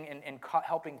creating and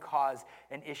helping cause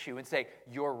an issue, and say,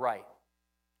 you're right.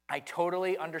 I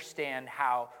totally understand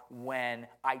how when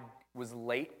I was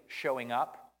late showing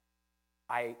up,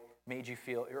 I made you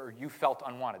feel, or you felt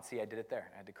unwanted. See, I did it there.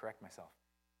 I had to correct myself.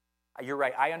 You're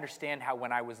right. I understand how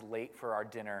when I was late for our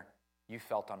dinner, you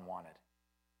felt unwanted.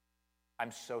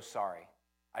 I'm so sorry.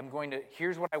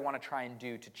 Here's what I want to try and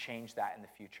do to change that in the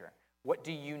future. What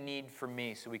do you need from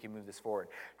me so we can move this forward?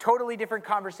 Totally different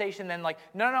conversation than like,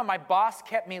 no, my boss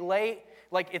kept me late.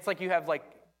 Like, it's like you have like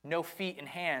no feet and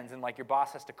hands and like your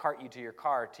boss has to cart you to your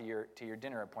car to your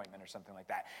dinner appointment or something like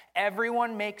that.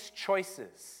 Everyone makes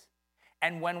choices.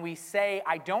 And when we say,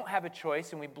 I don't have a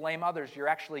choice, and we blame others, you're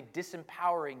actually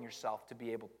disempowering yourself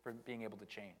for being able to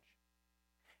change.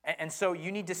 And so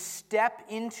you need to step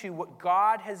into what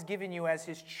God has given you as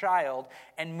his child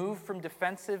and move from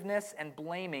defensiveness and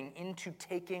blaming into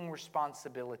taking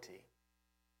responsibility.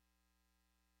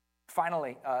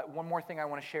 Finally, one more thing I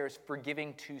want to share is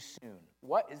forgiving too soon.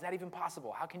 What? Is that even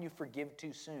possible? How can you forgive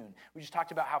too soon? We just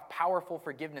talked about how powerful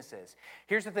forgiveness is.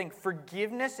 Here's the thing.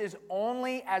 Forgiveness is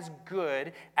only as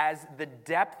good as the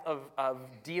depth of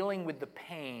dealing with the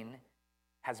pain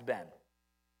has been.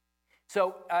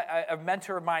 So a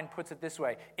mentor of mine puts it this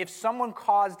way. If someone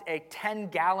caused a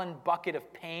 10-gallon bucket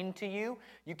of pain to you,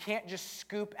 you can't just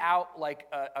scoop out like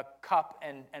a cup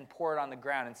and pour it on the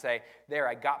ground and say, there,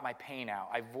 I got my pain out.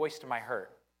 I voiced my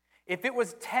hurt. If it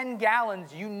was 10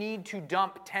 gallons, you need to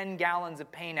dump 10 gallons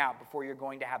of pain out before you're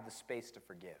going to have the space to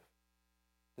forgive.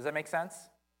 Does that make sense?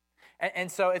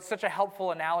 And so it's such a helpful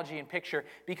analogy and picture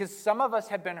because some of us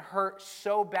have been hurt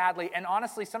so badly. And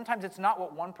honestly, sometimes it's not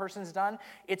what one person's done.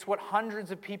 It's what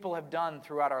hundreds of people have done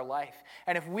throughout our life.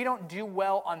 And if we don't do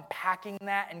well unpacking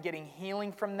that and getting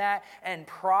healing from that and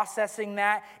processing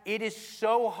that, it is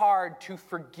so hard to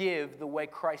forgive the way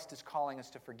Christ is calling us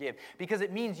to forgive. Because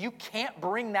it means you can't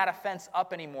bring that offense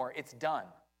up anymore. It's done.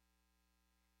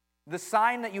 The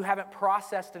sign that you haven't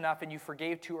processed enough and you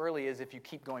forgave too early is if you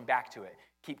keep going back to it.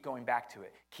 Keep going back to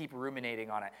it. Keep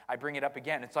ruminating on it. I bring it up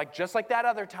again. It's like, just like that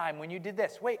other time when you did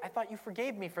this. Wait, I thought you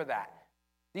forgave me for that.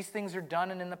 These things are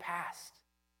done and in the past.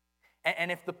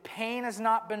 And if the pain has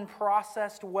not been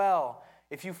processed well,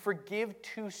 if you forgive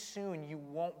too soon, you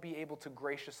won't be able to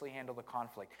graciously handle the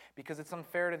conflict because it's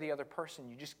unfair to the other person.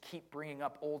 You just keep bringing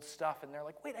up old stuff and they're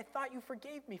like, wait, I thought you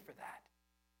forgave me for that.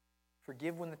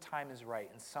 Forgive when the time is right,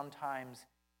 and sometimes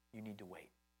you need to wait.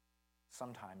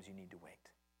 Sometimes you need to wait.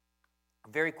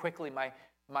 Very quickly,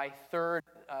 my third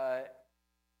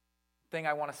thing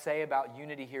I want to say about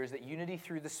unity here is that unity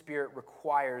through the Spirit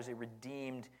requires a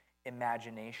redeemed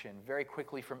imagination. Very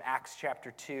quickly from Acts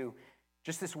chapter 2,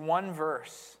 just this one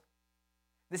verse.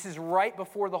 This is right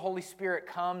before the Holy Spirit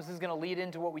comes. This is going to lead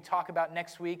into what we talk about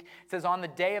next week. It says, on the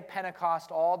day of Pentecost,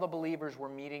 all the believers were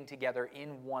meeting together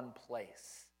in one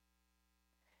place.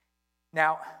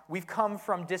 Now, we've come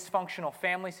from dysfunctional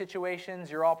family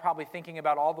situations. You're all probably thinking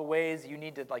about all the ways you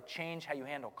need to change how you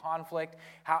handle conflict,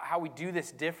 how we do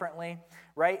this differently,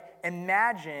 right?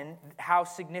 Imagine how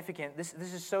significant, this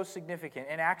is so significant.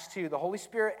 In Acts 2, the Holy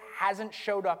Spirit hasn't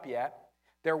showed up yet.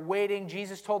 They're waiting.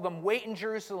 Jesus told them, wait in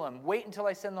Jerusalem. Wait until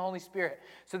I send the Holy Spirit.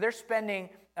 So they're spending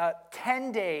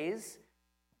 10 days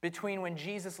between when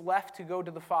Jesus left to go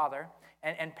to the Father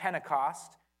and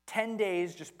Pentecost. 10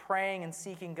 days just praying and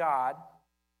seeking God.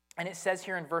 And it says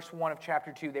here in verse 1 of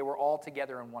chapter 2, they were all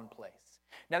together in one place.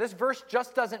 Now, this verse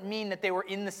just doesn't mean that they were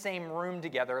in the same room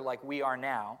together like we are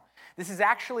now. This is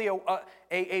actually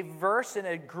a verse in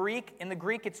the Greek. In the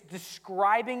Greek, it's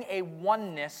describing a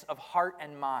oneness of heart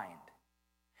and mind.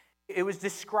 It was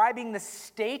describing the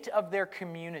state of their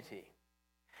community.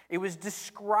 It was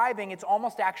describing, it's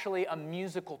almost actually a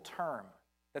musical term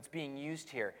that's being used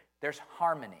here. There's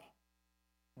harmony.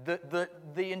 The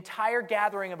entire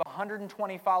gathering of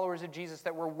 120 followers of Jesus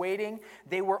that were waiting,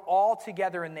 they were all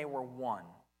together and they were one.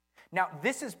 Now,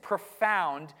 this is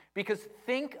profound because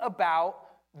think about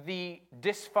the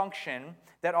dysfunction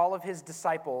that all of his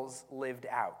disciples lived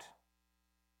out.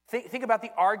 Think about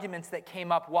the arguments that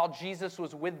came up while Jesus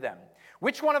was with them.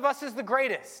 Which one of us is the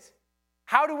greatest?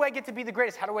 How do I get to be the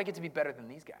greatest? How do I get to be better than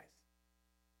these guys?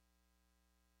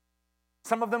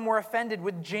 Some of them were offended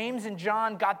when James and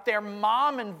John got their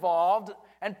mom involved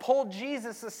and pulled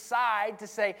Jesus aside to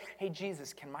say, hey,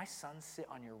 Jesus, can my son sit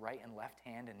on your right and left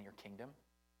hand in your kingdom?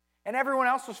 And everyone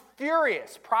else was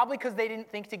furious, probably because they didn't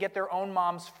think to get their own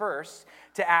moms first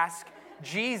to ask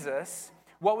Jesus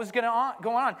what was going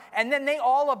on. And then they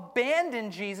all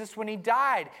abandoned Jesus when he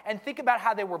died. And think about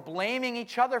how they were blaming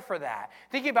each other for that.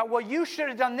 Thinking about, well, you should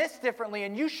have done this differently,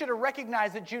 and you should have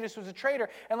recognized that Judas was a traitor.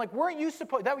 And like, weren't you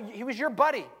supposed, he was your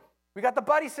buddy. We got the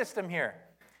buddy system here.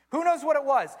 Who knows what it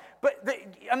was? But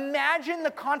imagine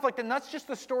the conflict, and that's just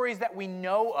the stories that we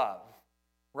know of,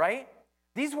 right?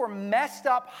 These were messed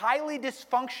up, highly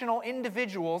dysfunctional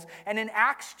individuals, and in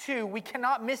Acts 2, we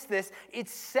cannot miss this, it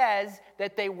says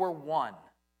that they were one.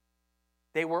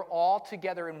 They were all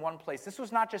together in one place. This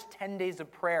was not just 10 days of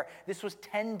prayer. This was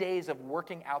 10 days of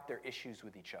working out their issues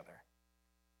with each other.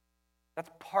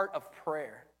 That's part of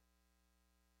prayer.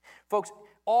 Folks,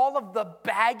 all of the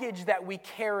baggage that we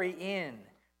carry in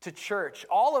to church,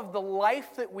 all of the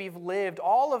life that we've lived,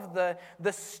 all of the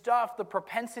stuff, the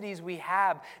propensities we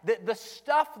have, the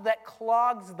stuff that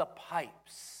clogs the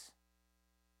pipes.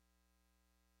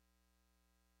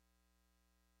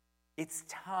 It's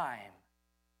time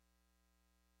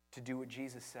to do what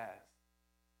Jesus says,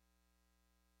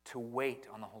 to wait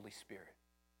on the Holy Spirit,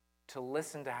 to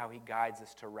listen to how he guides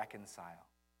us to reconcile,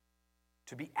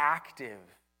 to be active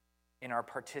in our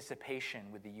participation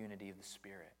with the unity of the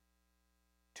Spirit,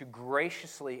 to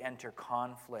graciously enter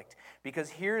conflict. Because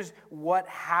here's what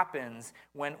happens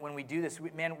when we do this.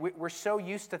 We're so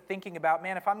used to thinking about,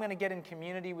 if I'm going to get in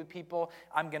community with people,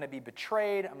 I'm going to be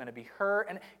betrayed, I'm going to be hurt.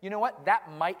 And you know what? That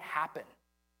might happen.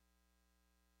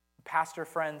 Pastor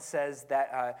friend says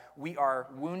that we are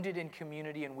wounded in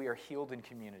community and we are healed in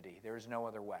community. There is no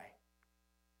other way.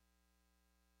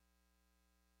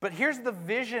 But here's the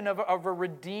vision of a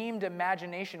redeemed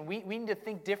imagination. We need to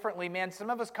think differently, man.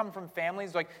 Some of us come from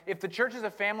families, like, if the church is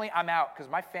a family, I'm out, because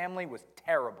my family was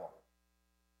terrible.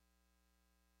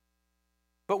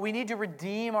 But we need to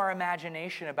redeem our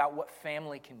imagination about what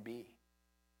family can be.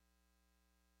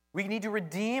 We need to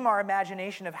redeem our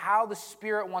imagination of how the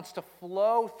Spirit wants to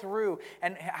flow through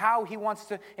and how he wants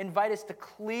to invite us to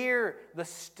clear the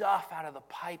stuff out of the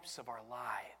pipes of our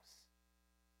lives.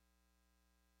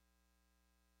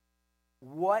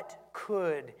 What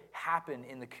could happen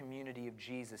in the community of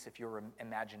Jesus if your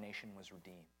imagination was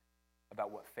redeemed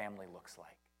about what family looks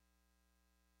like?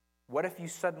 What if you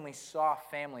suddenly saw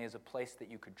family as a place that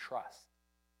you could trust?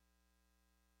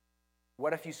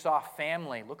 What if you saw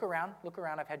family? Look around.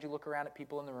 I've had you look around at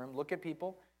people in the room. Look at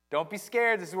people. Don't be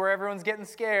scared. This is where everyone's getting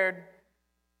scared.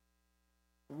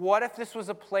 What if this was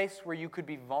a place where you could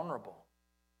be vulnerable?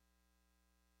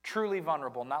 Truly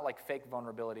vulnerable, not like fake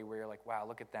vulnerability where you're like, wow,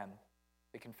 look at them.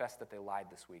 They confessed that they lied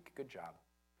this week. Good job.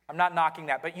 I'm not knocking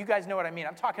that, but you guys know what I mean.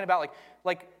 I'm talking about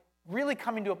like really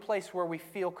coming to a place where we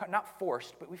feel, not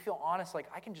forced, but we feel honest, like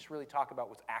I can just really talk about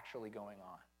what's actually going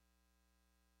on.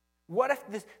 What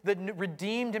if the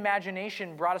redeemed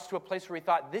imagination brought us to a place where we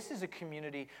thought, this is a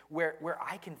community where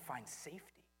I can find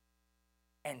safety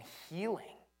and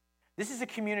healing. This is a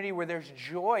community where there's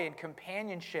joy and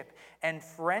companionship and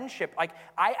friendship. Like,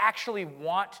 I actually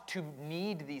want to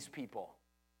need these people.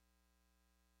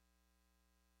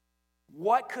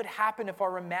 What could happen if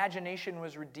our imagination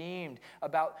was redeemed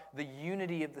about the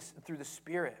unity of through the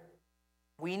Spirit?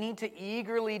 We need to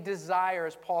eagerly desire,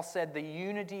 as Paul said, the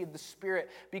unity of the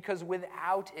Spirit, because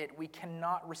without it, we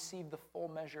cannot receive the full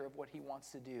measure of what he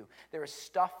wants to do. There is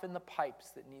stuff in the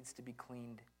pipes that needs to be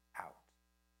cleaned out.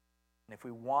 And if we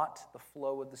want the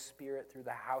flow of the Spirit through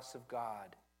the house of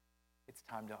God, it's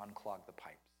time to unclog the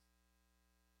pipes.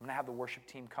 I'm going to have the worship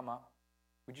team come up.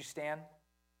 Would you stand?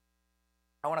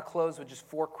 I want to close with just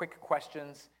 4 quick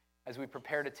questions as we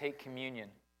prepare to take communion.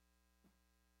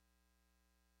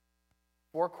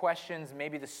 4 questions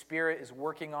maybe the Spirit is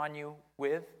working on you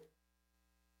with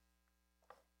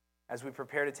as we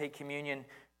prepare to take communion.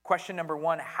 Question number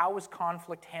 1, how was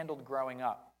conflict handled growing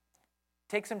up?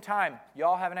 Take some time. You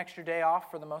all have an extra day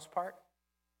off for the most part.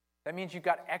 That means you've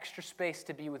got extra space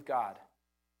to be with God.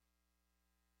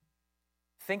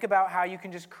 Think about how you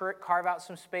can just carve out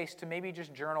some space to maybe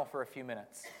just journal for a few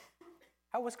minutes.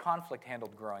 How was conflict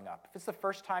handled growing up? If it's the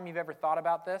first time you've ever thought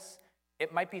about this,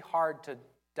 it might be hard to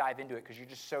dive into it because you're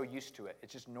just so used to it.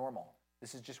 It's just normal.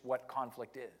 This is just what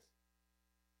conflict is.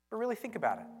 But really think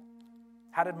about it.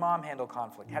 How did mom handle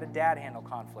conflict? How did dad handle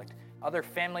conflict? Other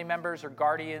family members or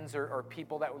guardians or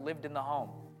people that lived in the home,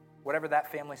 whatever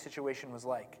that family situation was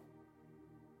like.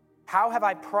 How have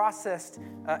I processed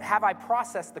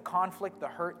the conflict, the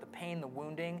hurt, the pain, the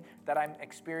wounding that I'm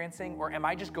experiencing, or am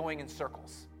I just going in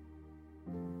circles?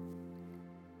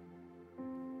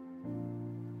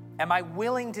 Am I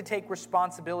willing to take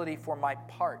responsibility for my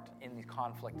part in the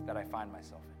conflict that I find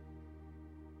myself in?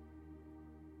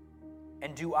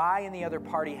 And do I and the other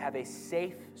party have a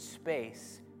safe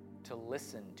space to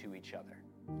listen to each other?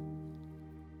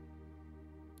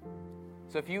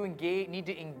 So if you need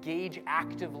to engage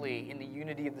actively in the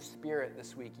unity of the Spirit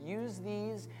this week, use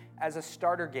these as a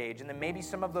starter gauge. And then maybe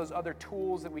some of those other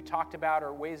tools that we talked about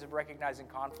or ways of recognizing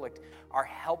conflict are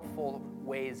helpful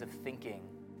ways of thinking.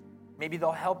 Maybe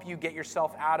they'll help you get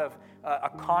yourself out of a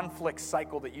conflict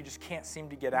cycle that you just can't seem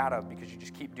to get out of because you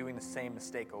just keep doing the same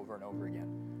mistake over and over again.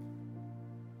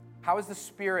 How is the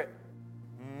Spirit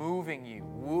moving you,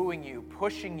 wooing you,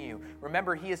 pushing you?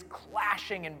 Remember, He is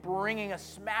clashing and bringing us,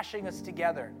 smashing us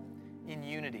together in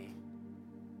unity.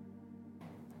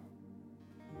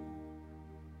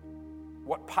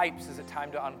 What pipes is it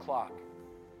time to unclog?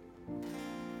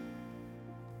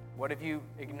 What have you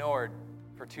ignored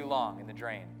for too long in the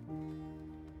drain?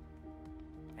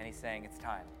 And He's saying, it's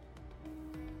time.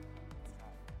 It's time.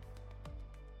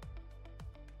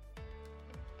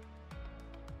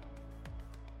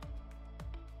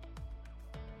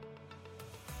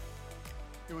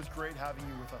 It was great having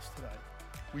you with us today.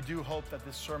 We do hope that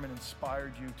this sermon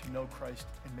inspired you to know Christ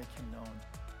and make Him known.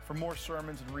 For more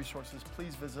sermons and resources,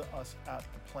 please visit us at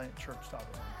theplantchurch.org.